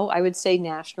now, I would say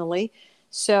nationally.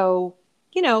 So,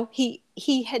 he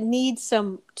needs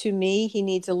he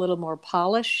needs a little more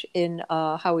polish in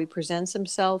how he presents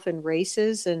himself in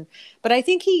races. But I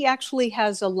think he actually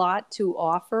has a lot to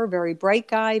offer. Very bright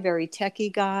guy, very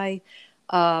techie guy.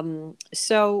 So,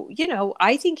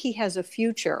 I think he has a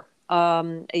future.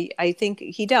 I think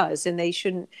he does. And they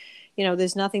shouldn't,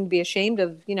 there's nothing to be ashamed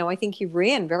of. I think he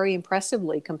ran very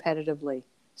impressively, competitively.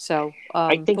 So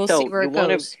I think we'll see where it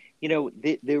goes.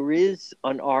 There is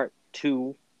an art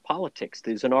to politics.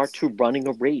 There's an art to running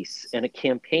a race and a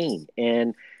campaign.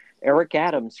 And Eric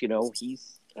Adams,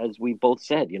 he's, as we both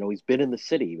said, he's been in the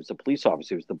city. He was a police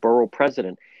officer. He was the borough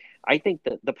president. I think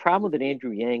that the problem with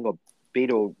Andrew Yang or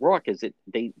Beto O'Rourke is that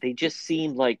they just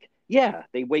seem like,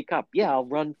 they wake up. Yeah, I'll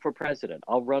run for president.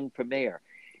 I'll run for mayor.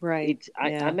 Right.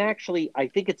 I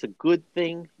think it's a good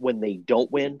thing when they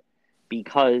don't win,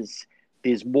 because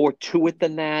there's more to it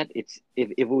than that. If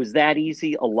it was that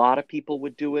easy, a lot of people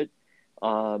would do it.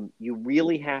 You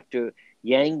really have to.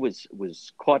 Yang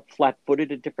was caught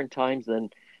flat-footed at different times. Then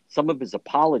some of his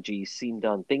apologies seemed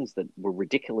on things that were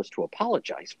ridiculous to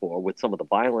apologize for, with some of the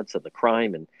violence and the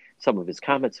crime and some of his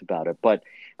comments about it. But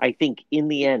I think in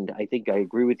the end, I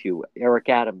agree with you. Eric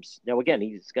Adams. Now again,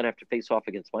 he's going to have to face off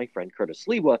against my friend Curtis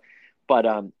Sliwa. But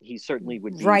he certainly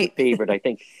would be the favorite. I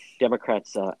think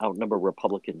Democrats outnumber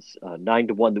Republicans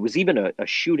 9-1. There was even a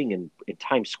shooting in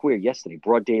Times Square yesterday,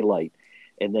 broad daylight,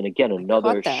 and then again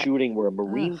another shooting where a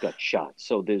Marine got shot.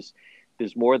 So there's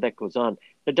more that goes on.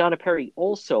 Now, Donna Perry,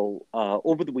 also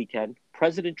over the weekend,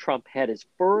 President Trump had his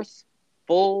first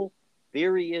full,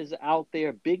 there he is out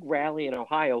there, big rally in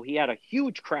Ohio. He had a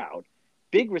huge crowd.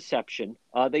 Big reception.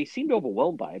 They seemed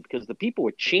overwhelmed by it because the people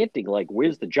were chanting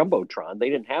 "Where's the jumbotron?" They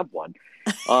didn't have one.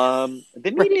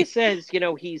 The media says, he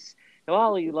played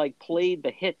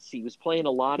the hits. He was playing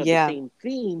a lot of the same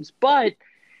themes. But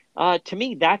to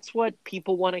me, that's what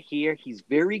people want to hear. He's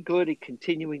very good at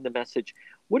continuing the message.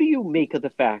 What do you make of the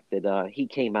fact that he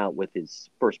came out with his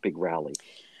first big rally?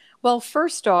 Well,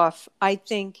 first off, I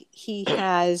think he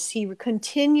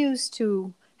continues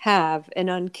to have an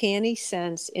uncanny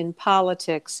sense in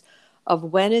politics of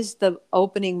when is the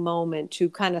opening moment to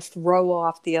kind of throw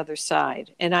off the other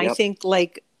side. And I think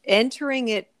like entering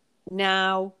it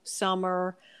now,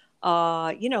 summer,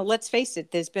 let's face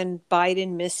it, there's been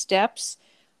Biden missteps,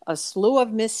 a slew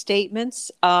of misstatements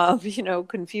of,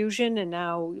 confusion, and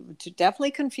now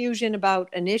definitely confusion about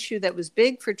an issue that was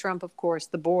big for Trump, of course,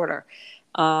 the border.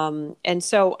 And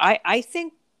so I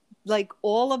think like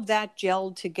all of that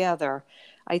gelled together.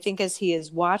 I think as he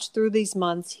has watched through these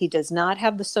months, he does not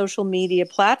have the social media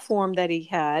platform that he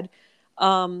had.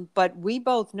 But we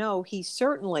both know he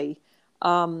certainly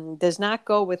does not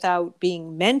go without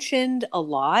being mentioned a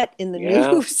lot in the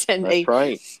news. And that's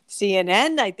right.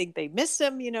 CNN, I think they miss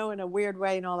him, in a weird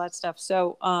way and all that stuff.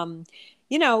 So, I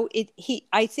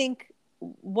think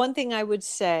one thing I would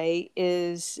say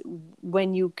is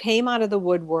when you came out of the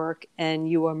woodwork and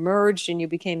you emerged and you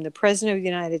became the president of the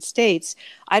United States,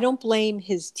 I don't blame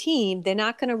his team. They're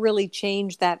not going to really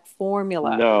change that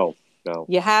formula. No.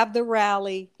 You have the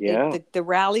rally. Yeah. The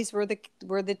rallies were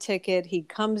the ticket. He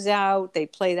comes out. They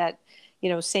play that,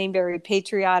 same very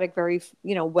patriotic, very,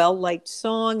 well-liked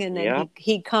song. And then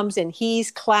he comes and he's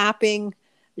clapping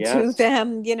to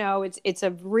them. It's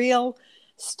a real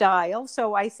style.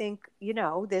 So I think,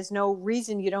 there's no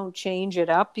reason you don't change it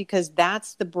up because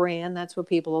that's the brand. That's what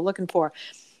people are looking for.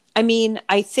 I mean,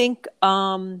 I think,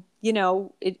 I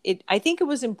think it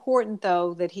was important,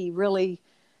 though, that he really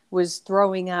was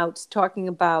talking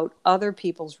about other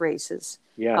people's races.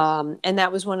 Yes. And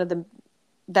that was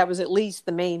that was at least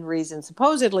the main reason,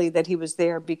 supposedly, that he was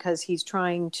there, because he's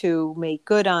trying to make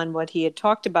good on what he had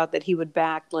talked about, that he would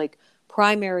back like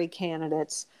primary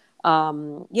candidates.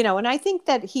 And I think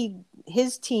that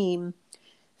his team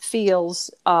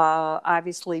feels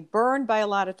obviously burned by a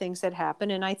lot of things that happen.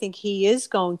 And I think he is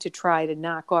going to try to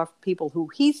knock off people who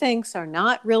he thinks are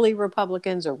not really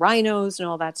Republicans or rhinos and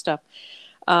all that stuff.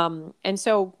 And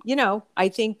so, I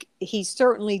think he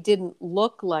certainly didn't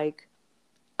look like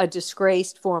a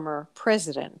disgraced former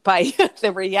president by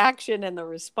the reaction and the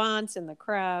response in the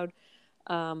crowd.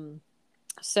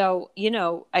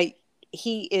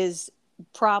 He is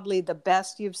probably the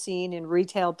best you've seen in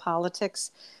retail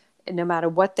politics. No matter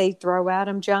what they throw at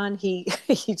him, John, he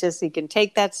can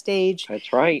take that stage.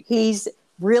 That's right. He's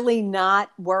really not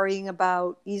worrying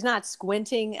about, he's not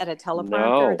squinting at a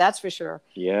teleprompter. No. That's for sure.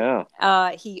 Yeah.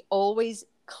 He always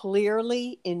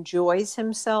clearly enjoys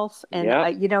himself.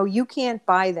 And, you can't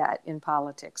buy that in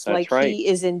politics. That's right. He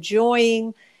is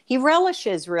enjoying, he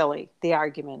relishes really the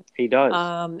argument. He does.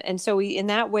 And so in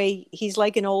that way, he's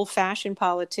like an old fashioned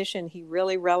politician. He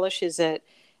really relishes it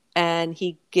and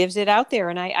he gives it out there.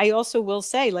 And I also will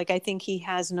say, I think he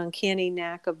has an uncanny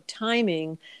knack of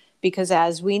timing, because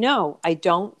as we know, I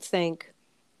don't think,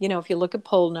 if you look at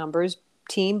poll numbers,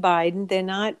 Team Biden, they're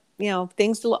not,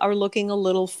 things are looking a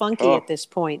little funky at this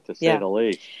point. To say the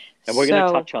least. And we're going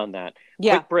to touch on that.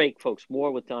 Yeah. Quick break, folks. More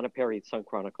with Donna Perry at Sun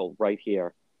Chronicle right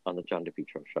here on the John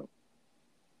DePetro Show.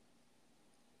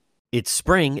 It's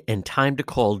spring and time to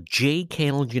call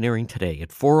JKL Engineering today at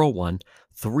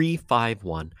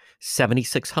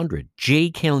 401-351-7600.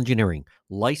 JKL Engineering,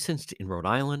 licensed in Rhode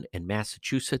Island and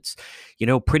Massachusetts.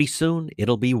 Pretty soon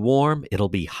it'll be warm, it'll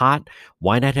be hot.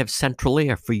 Why not have central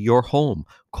air for your home?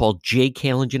 Call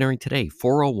JKL Engineering today,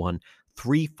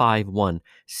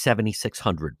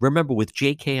 401-351-7600. Remember, with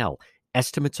JKL,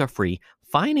 estimates are free.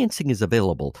 Financing is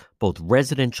available, both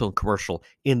residential and commercial.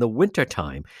 In the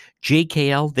wintertime,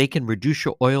 JKL, they can reduce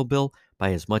your oil bill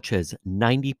by as much as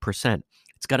 90%.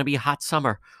 It's going to be a hot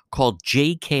summer. Call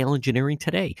JKL Engineering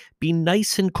today. Be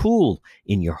nice and cool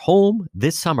in your home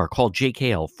this summer. Call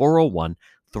JKL,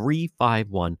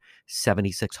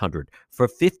 401-351-7600. For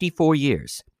 54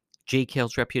 years,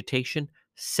 JKL's reputation,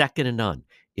 second to none,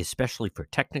 especially for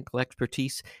technical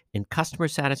expertise and customer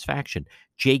satisfaction.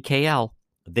 JKL,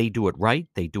 they do it right.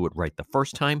 They do it right the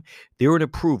first time. They're an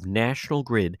approved National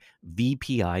Grid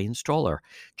VPI installer.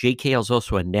 JKL is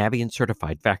also a Navient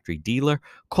certified factory dealer.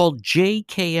 Call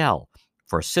JKL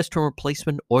for a system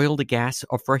replacement, oil to gas,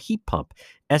 or for a heat pump.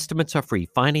 Estimates are free.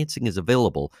 Financing is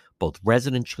available, both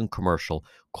residential and commercial.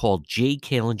 Call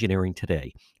JKL Engineering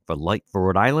today. For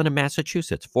Rhode Island and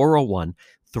Massachusetts,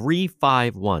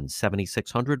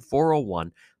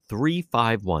 401-351-7600,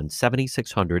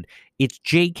 401-351-7600. It's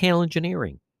JKL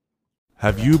Engineering.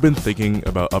 Have you been thinking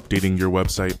about updating your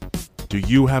website? Do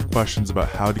you have questions about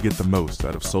how to get the most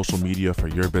out of social media for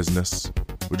your business?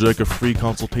 Would you like a free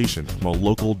consultation from a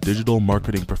local digital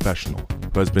marketing professional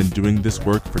who has been doing this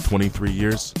work for 23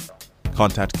 years?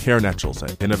 contact Karen Etchels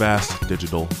at Innovast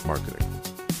Digital Marketing.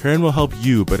 Karen will help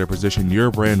you better position your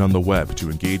brand on the web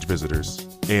to engage visitors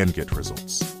and get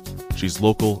results. She's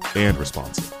local and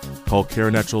responsive. Call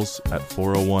Karen Etchels at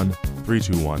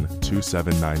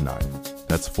 401-321-2799.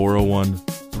 That's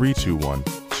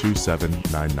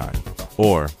 401-321-2799.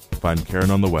 Or find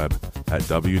Karen on the web at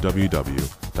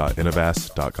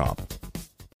www.innovast.com.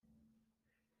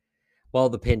 While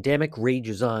the pandemic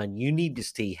rages on, you need to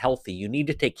stay healthy. You need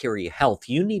to take care of your health.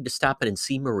 You need to stop in and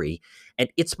see Marie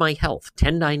at It's My Health,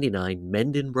 1099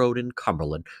 Menden Road in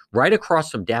Cumberland, right across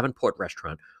from Davenport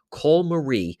Restaurant. Call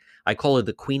Marie. I call her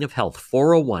the Queen of Health,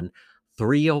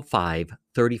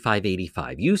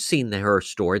 401-305-3585. You've seen her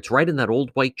store. It's right in that old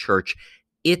white church.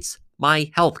 It's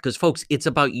My Health, because, folks, it's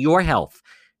about your health.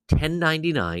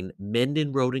 1099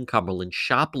 Menden Road in Cumberland.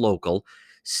 Shop local.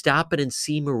 Stop in and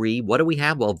see Marie. What do we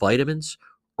have? Well, vitamins,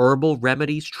 herbal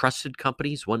remedies, trusted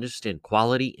companies who understand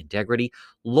quality, integrity,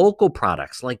 local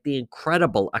products like the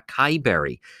incredible acai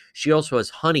berry. She also has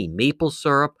honey, maple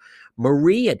syrup.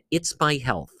 Marie at It's My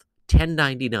Health,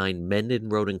 1099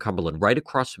 Menden Road in Cumberland, right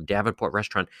across from Davenport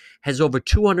Restaurant, has over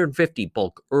 250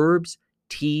 bulk herbs,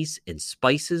 teas, and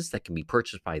spices that can be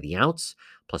purchased by the ounce,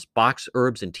 plus box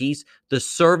herbs and teas. The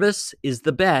service is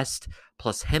the best,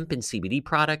 plus hemp and CBD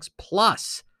products,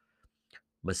 plus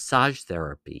massage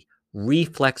therapy,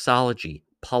 reflexology,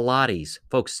 Pilates.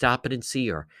 Folks, stop it and see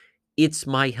her. It's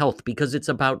My Health, because it's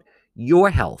about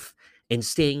your health and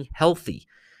staying healthy.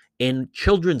 And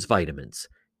children's vitamins,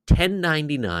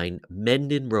 1099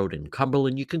 Menden Road in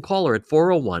Cumberland. You can call her at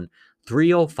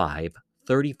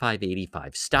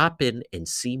 401-305-3585. Stop in and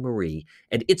see Marie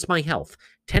at It's My Health,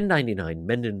 1099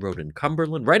 Menden Road in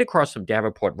Cumberland, right across from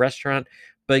Davenport Restaurant.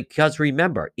 Because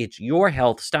remember, it's your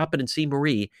health. Stop in and see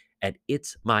Marie at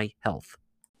It's My Health.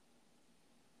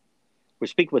 We're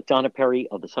speaking with Donna Perry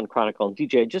of the Sun Chronicle. And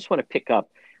DJ, I just want to pick up,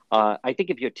 I think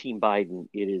if you're Team Biden,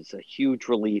 it is a huge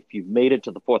relief. You've made it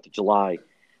to the 4th of July,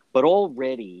 but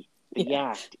already the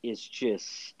act is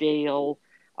just stale.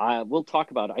 We'll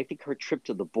talk about it. I think her trip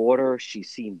to the border, she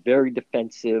seemed very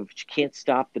defensive. She can't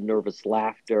stop the nervous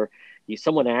laughter.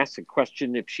 Someone asks a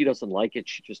question. If she doesn't like it,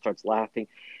 she just starts laughing.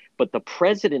 But the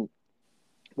president,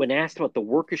 when asked about the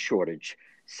worker shortage,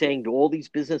 saying to all these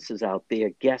businesses out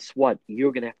there, guess what?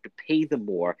 You're going to have to pay them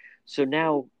more. So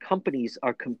now companies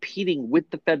are competing with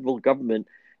the federal government,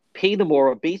 pay them more,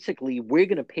 or basically we're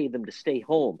going to pay them to stay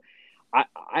home.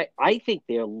 I think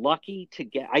they're lucky to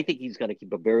get, I think he's going to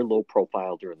keep a very low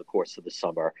profile during the course of the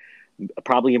summer,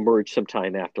 probably emerge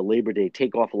sometime after Labor Day,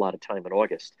 take off a lot of time in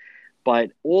August.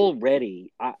 But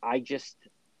already,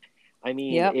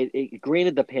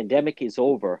 granted the pandemic is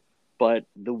over, but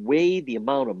the way, the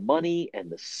amount of money and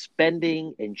the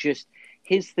spending and just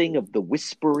his thing of the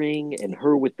whispering and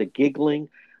her with the giggling,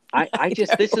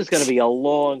 this is going to be a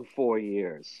long 4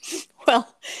 years.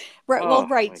 Well, right. Oh,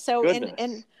 right. So, goodness.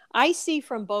 and I see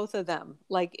from both of them,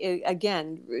 like,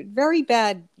 again, very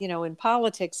bad, in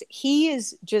politics. He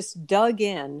is just dug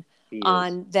in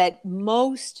on that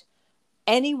most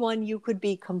anyone you could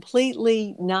be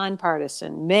completely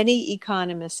nonpartisan. Many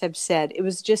economists have said it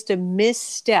was just a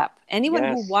misstep. Anyone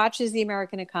who watches the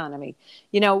American economy,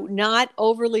 not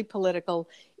overly political,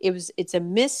 it's a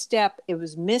misstep. It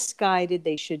was misguided.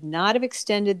 They should not have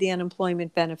extended the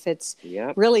unemployment benefits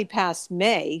really past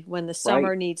May when the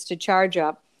summer needs to charge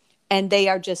up. And they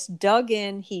are just dug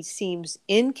in. He seems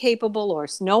incapable, or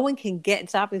no one can get,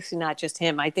 it's obviously not just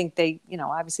him. I think they,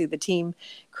 obviously the team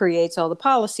creates all the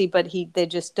policy, but they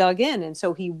just dug in. And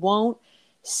so he won't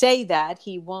say that.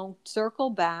 He won't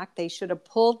circle back. They should have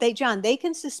pulled, they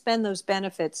can suspend those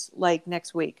benefits like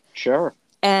next week. Sure.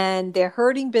 And they're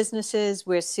hurting businesses.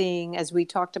 We're seeing, as we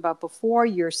talked about before,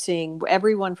 you're seeing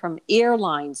everyone from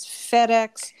airlines,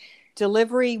 FedEx,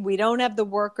 delivery. We don't have the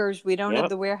workers. We don't have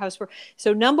the warehouse work.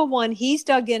 So number one, he's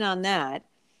dug in on that.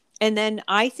 And then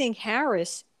I think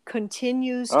Harris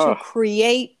continues to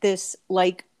create this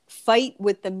fight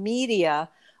with the media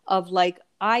of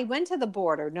I went to the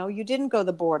border. No, you didn't go to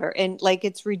the border. And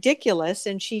it's ridiculous.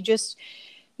 And she just,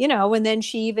 and then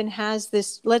she even has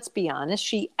this, let's be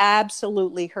honest,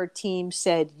 her team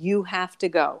said, you have to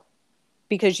go,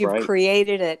 because you've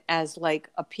created it as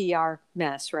a PR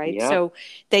mess, right? Yeah. So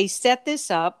they set this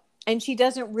up, and she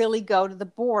doesn't really go to the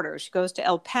border. She goes to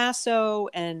El Paso,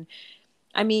 and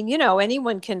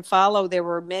anyone can follow. There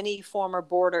were many former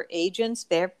border agents.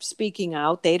 They're speaking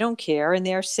out. They don't care, and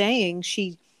they're saying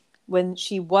when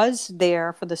she was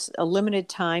there for a limited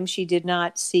time, she did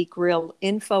not seek real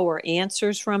info or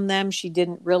answers from them. She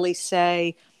didn't really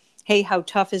say, hey, how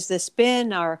tough has this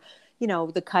been? Or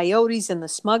the coyotes and the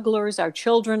smugglers, our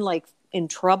children, in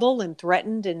trouble and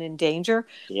threatened and in danger.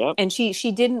 Yep. And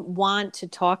she didn't want to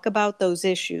talk about those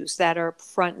issues that are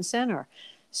front and center.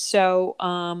 So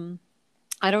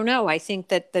I don't know. I think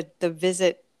that the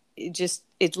visit,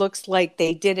 it looks like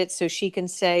they did it so she can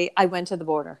say, I went to the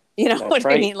border. You know what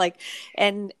I mean? Like,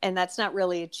 and that's not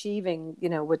really achieving,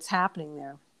 what's happening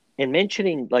there. And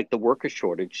mentioning like the worker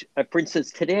shortage, for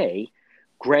instance, today,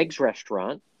 Greg's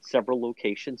restaurant, several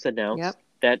locations announced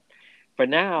that for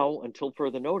now, until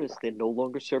further notice, they're no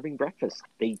longer serving breakfast.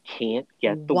 They can't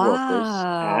get the workers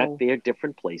at their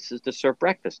different places to serve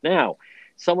breakfast. Now,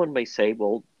 someone may say,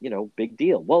 well, big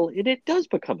deal. Well, it does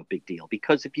become a big deal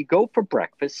because if you go for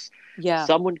breakfast,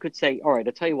 someone could say, all right,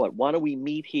 I'll tell you what, why don't we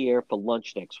meet here for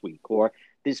lunch next week? Or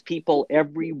there's people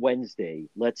every Wednesday,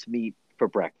 let's meet for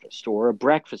breakfast or a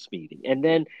breakfast meeting. And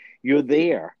then you're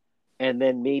there and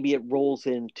then maybe it rolls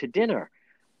into dinner.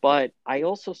 But I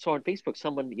also saw on Facebook,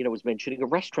 someone, was mentioning a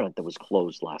restaurant that was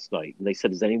closed last night. And they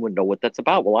said, does anyone know what that's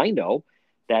about? Well, I know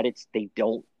that they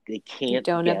can't get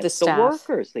have the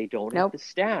workers. They don't have the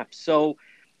staff. So,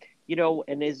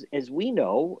 and as we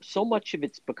know, so much of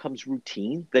it becomes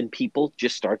routine, then people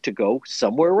just start to go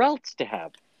somewhere else to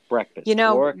have breakfast.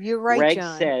 Or you're right, Greg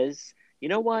John. says, you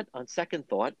know what, on second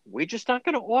thought, we're just not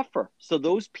going to offer. So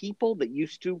those people that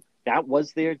that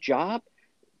was their job,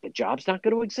 the job's not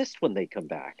going to exist when they come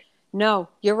back. No,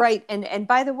 you're right. And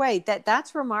by the way,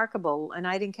 that's remarkable. And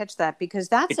I didn't catch that because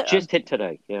it just hit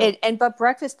today. Yeah. But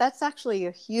breakfast, that's actually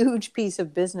a huge piece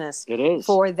of business. It is.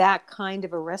 For that kind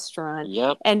of a restaurant.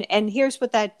 Yep. And here's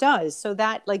what that does. So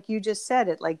that, like you just said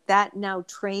it, like that now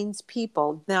trains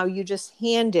people. Now you just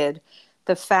handed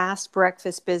the fast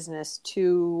breakfast business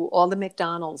to all the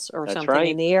McDonald's or something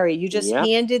in the area. You just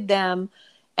handed them.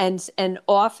 And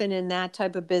often in that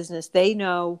type of business, they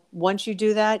know once you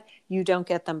do that, you don't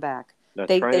get them back.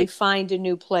 They find a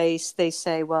new place. They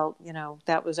say, well,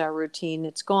 that was our routine.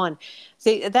 It's gone.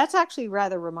 That's actually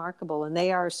rather remarkable. And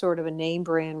they are sort of a name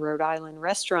brand Rhode Island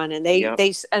restaurant. And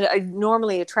they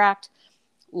normally attract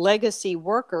legacy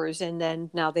workers. And then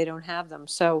now they don't have them.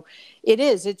 So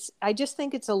I just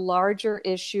think it's a larger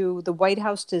issue. The White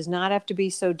House does not have to be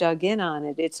so dug in on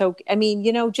it. It's okay. I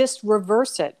mean, just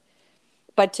reverse it.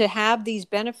 But to have these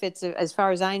benefits, as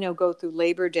far as I know, go through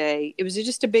Labor Day, it was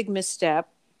just a big misstep.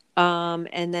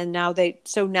 And then now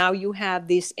you have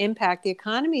this impact. The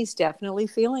economy is definitely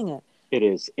feeling it. It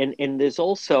is. And there's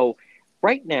also,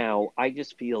 right now, I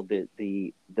just feel that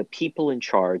the people in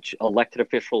charge, elected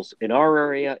officials in our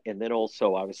area, and then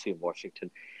also obviously in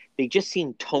Washington, they just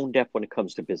seem tone deaf when it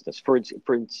comes to business. For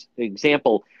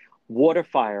example,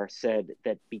 WaterFire said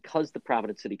that because the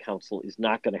Providence City Council is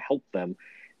not going to help them,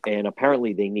 and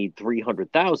apparently they need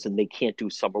 $300,000, they can't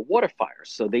do summer water fires.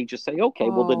 So they just say, okay,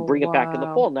 well, then bring it back in the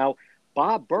fall. Now,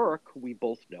 Bob Burke, who we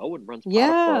both know and runs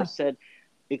Potiphar, said,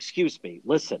 excuse me,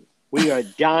 listen, we are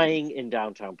dying in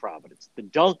downtown Providence. The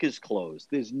Dunk is closed.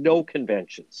 There's no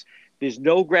conventions. There's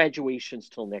no graduations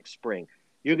till next spring.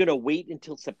 You're going to wait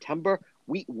until September?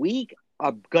 We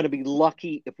are going to be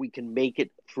lucky if we can make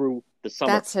it through the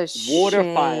summer. That's a shame.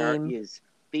 WaterFire is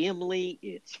family,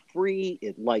 it's free,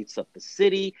 it lights up the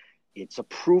city, it's a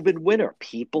proven winner.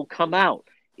 People come out.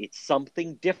 It's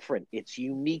something different. It's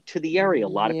unique to the area. A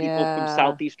lot of people from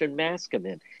Southeastern Mass come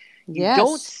in. You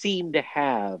don't seem to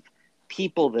have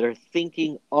people that are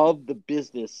thinking of the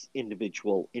business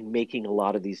individual in making a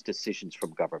lot of these decisions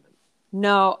from government.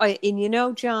 No,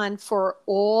 and John, for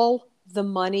all the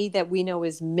money that we know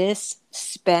is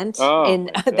misspent in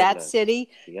that city,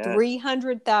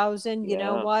 300,000, you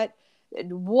know what?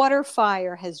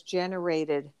 WaterFire has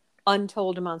generated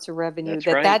untold amounts of revenue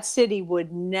that city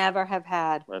would never have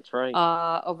had. That's right.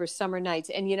 Over summer nights.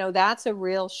 And, that's a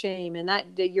real shame. And that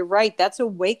you're right. That's a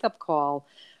wake-up call.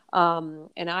 And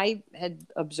I had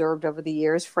observed over the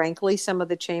years, frankly, some of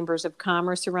the chambers of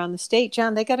commerce around the state,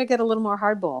 John, they got to get a little more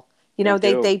hardball.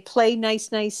 They play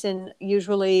nice and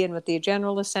usually, and with the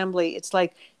General Assembly, it's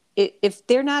like if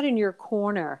they're not in your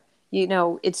corner,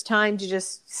 it's time to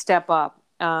just step up.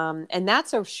 And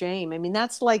that's a shame. I mean,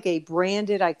 that's like a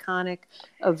branded, iconic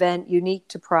event unique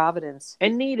to Providence.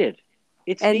 And needed.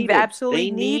 It's needed.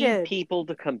 Absolutely needed. They need people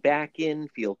to come back in,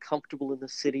 feel comfortable in the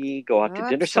city, go out to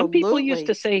dinner. Some people used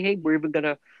to say, hey, we're even going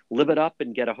to live it up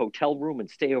and get a hotel room and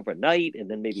stay overnight and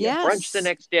then maybe have brunch the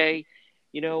next day.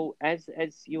 As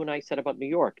you and I said about New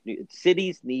York,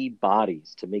 cities need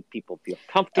bodies to make people feel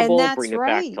comfortable, bring it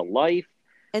back to life.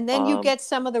 And then you get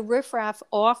some of the riffraff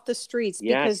off the streets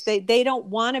because they don't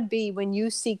want to be, when you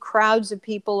see crowds of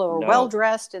people who are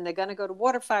well-dressed and they're going to go to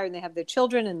WaterFire and they have their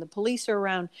children and the police are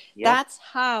around. That's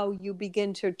how you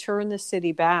begin to turn the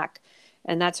city back.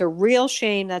 And that's a real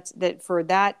shame. That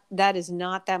is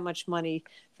not that much money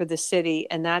for the city,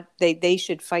 and that they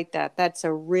should fight that. That's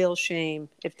a real shame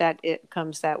if it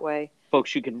comes that way.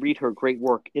 Folks, you can read her great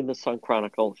work in the Sun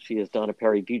Chronicle. She is Donna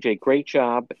Perry. DJ, great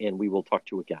job, and we will talk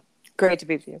to you again. Great to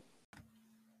be with you.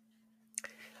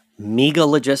 MEGA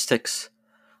Logistics.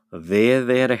 They're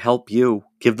there to help you.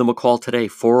 Give them a call today,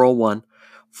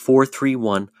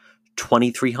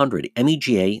 401-431-2300.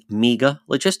 MEGA, MEGA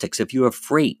Logistics. If you have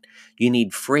freight, you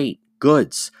need freight,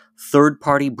 goods,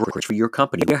 third-party brokerage for your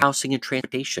company, warehousing and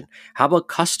transportation. How about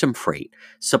custom freight,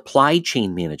 supply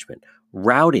chain management,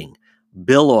 routing,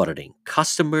 bill auditing,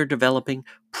 customer developing,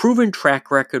 proven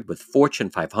track record with Fortune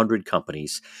 500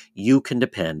 companies? You can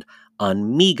depend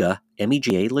on MEGA,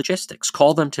 MEGA Logistics.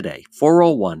 Call them today,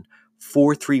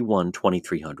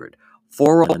 401-431-2300.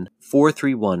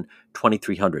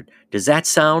 401-431-2300. Does that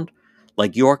sound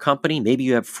like your company? Maybe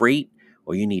you have freight,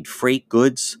 or you need freight,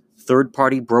 goods,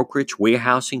 third-party brokerage,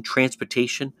 warehousing,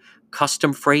 transportation,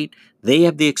 custom freight. They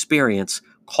have the experience.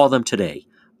 Call them today.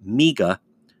 MEGA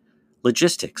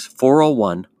Logistics,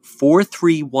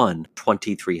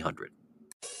 401-431-2300.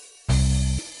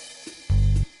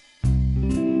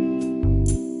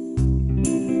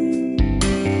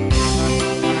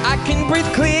 I can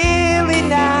breathe clearly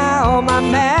now, my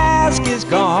mask is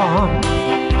gone.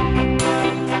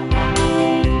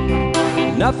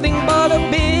 Nothing but a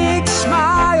big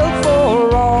smile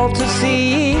for all to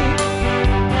see.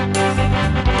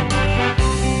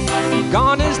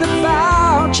 Gone is the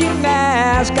Fauci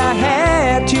mask I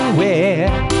had to wear.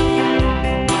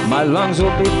 My lungs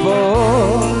will be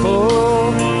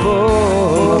full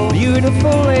of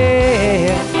beautiful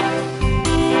air.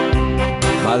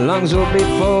 My lungs will be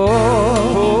full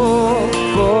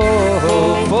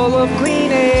of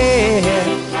clean air.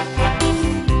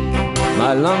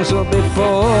 My lungs will be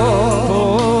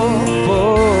full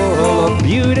of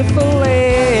beautiful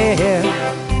air.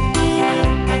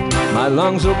 My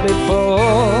lungs will be full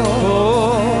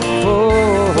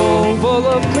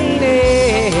of clean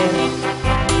air.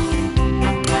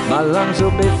 My lungs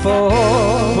will be full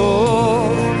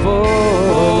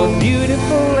of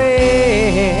beautiful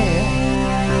air.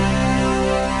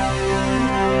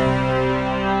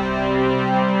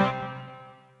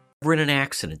 We're in an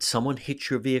accident. Someone hits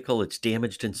your vehicle. It's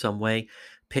damaged in some way.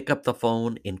 Pick up the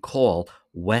phone and call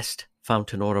West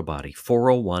Fountain Auto Body,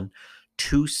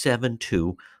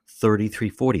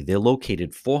 401-272-3340. They're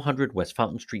located 400 West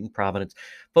Fountain Street in Providence.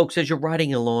 Folks, as you're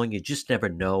riding along, you just never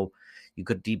know. You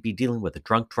could be dealing with a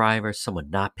drunk driver, someone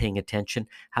not paying attention.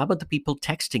 How about the people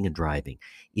texting and driving?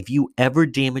 If you ever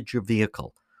damage your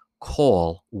vehicle,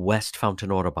 call West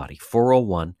Fountain Auto Body,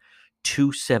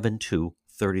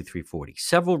 401-272-3340.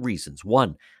 Several reasons.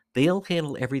 One, they'll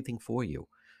handle everything for you.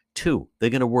 Two, they're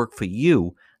going to work for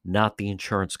you, not the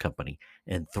insurance company.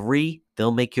 And three,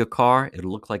 they'll make your car,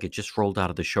 it'll look like it just rolled out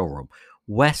of the showroom.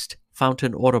 West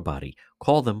Fountain Auto Body.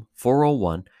 Call them,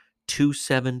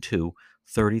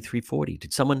 401-272-3340.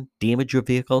 Did someone damage your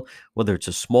vehicle? Whether it's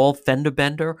a small fender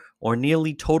bender or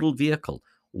nearly totaled vehicle,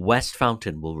 West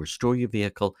Fountain will restore your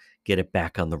vehicle, get it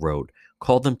back on the road.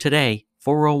 Call them today,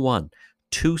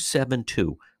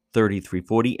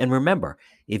 401-272-3340. And remember,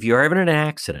 if you're ever in an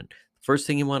accident, first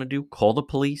thing you want to do, call the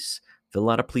police, fill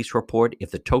out a police report.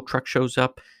 If the tow truck shows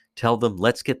up, tell them,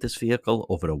 let's get this vehicle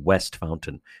over to West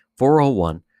Fountain,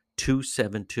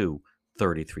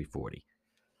 401-272-3340.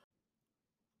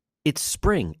 It's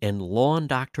spring, and Lawn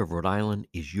Doctor of Rhode Island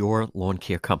is your lawn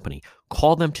care company.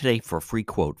 Call them today for a free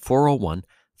quote,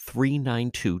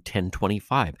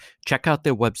 401-392-1025. Check out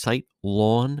their website,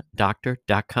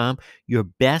 lawndoctor.com. Your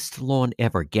best lawn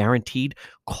ever, guaranteed.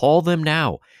 Call them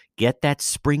now. Get that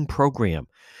spring program.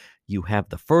 You have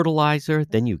the fertilizer,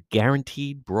 then you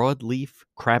guaranteed broadleaf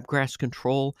crabgrass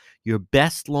control. Your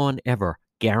best lawn ever,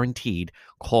 guaranteed.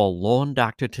 Call Lawn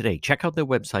Doctor today. Check out their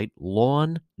website,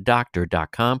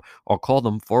 lawndoctor.com, or call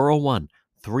them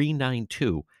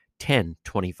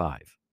 401-392-1025.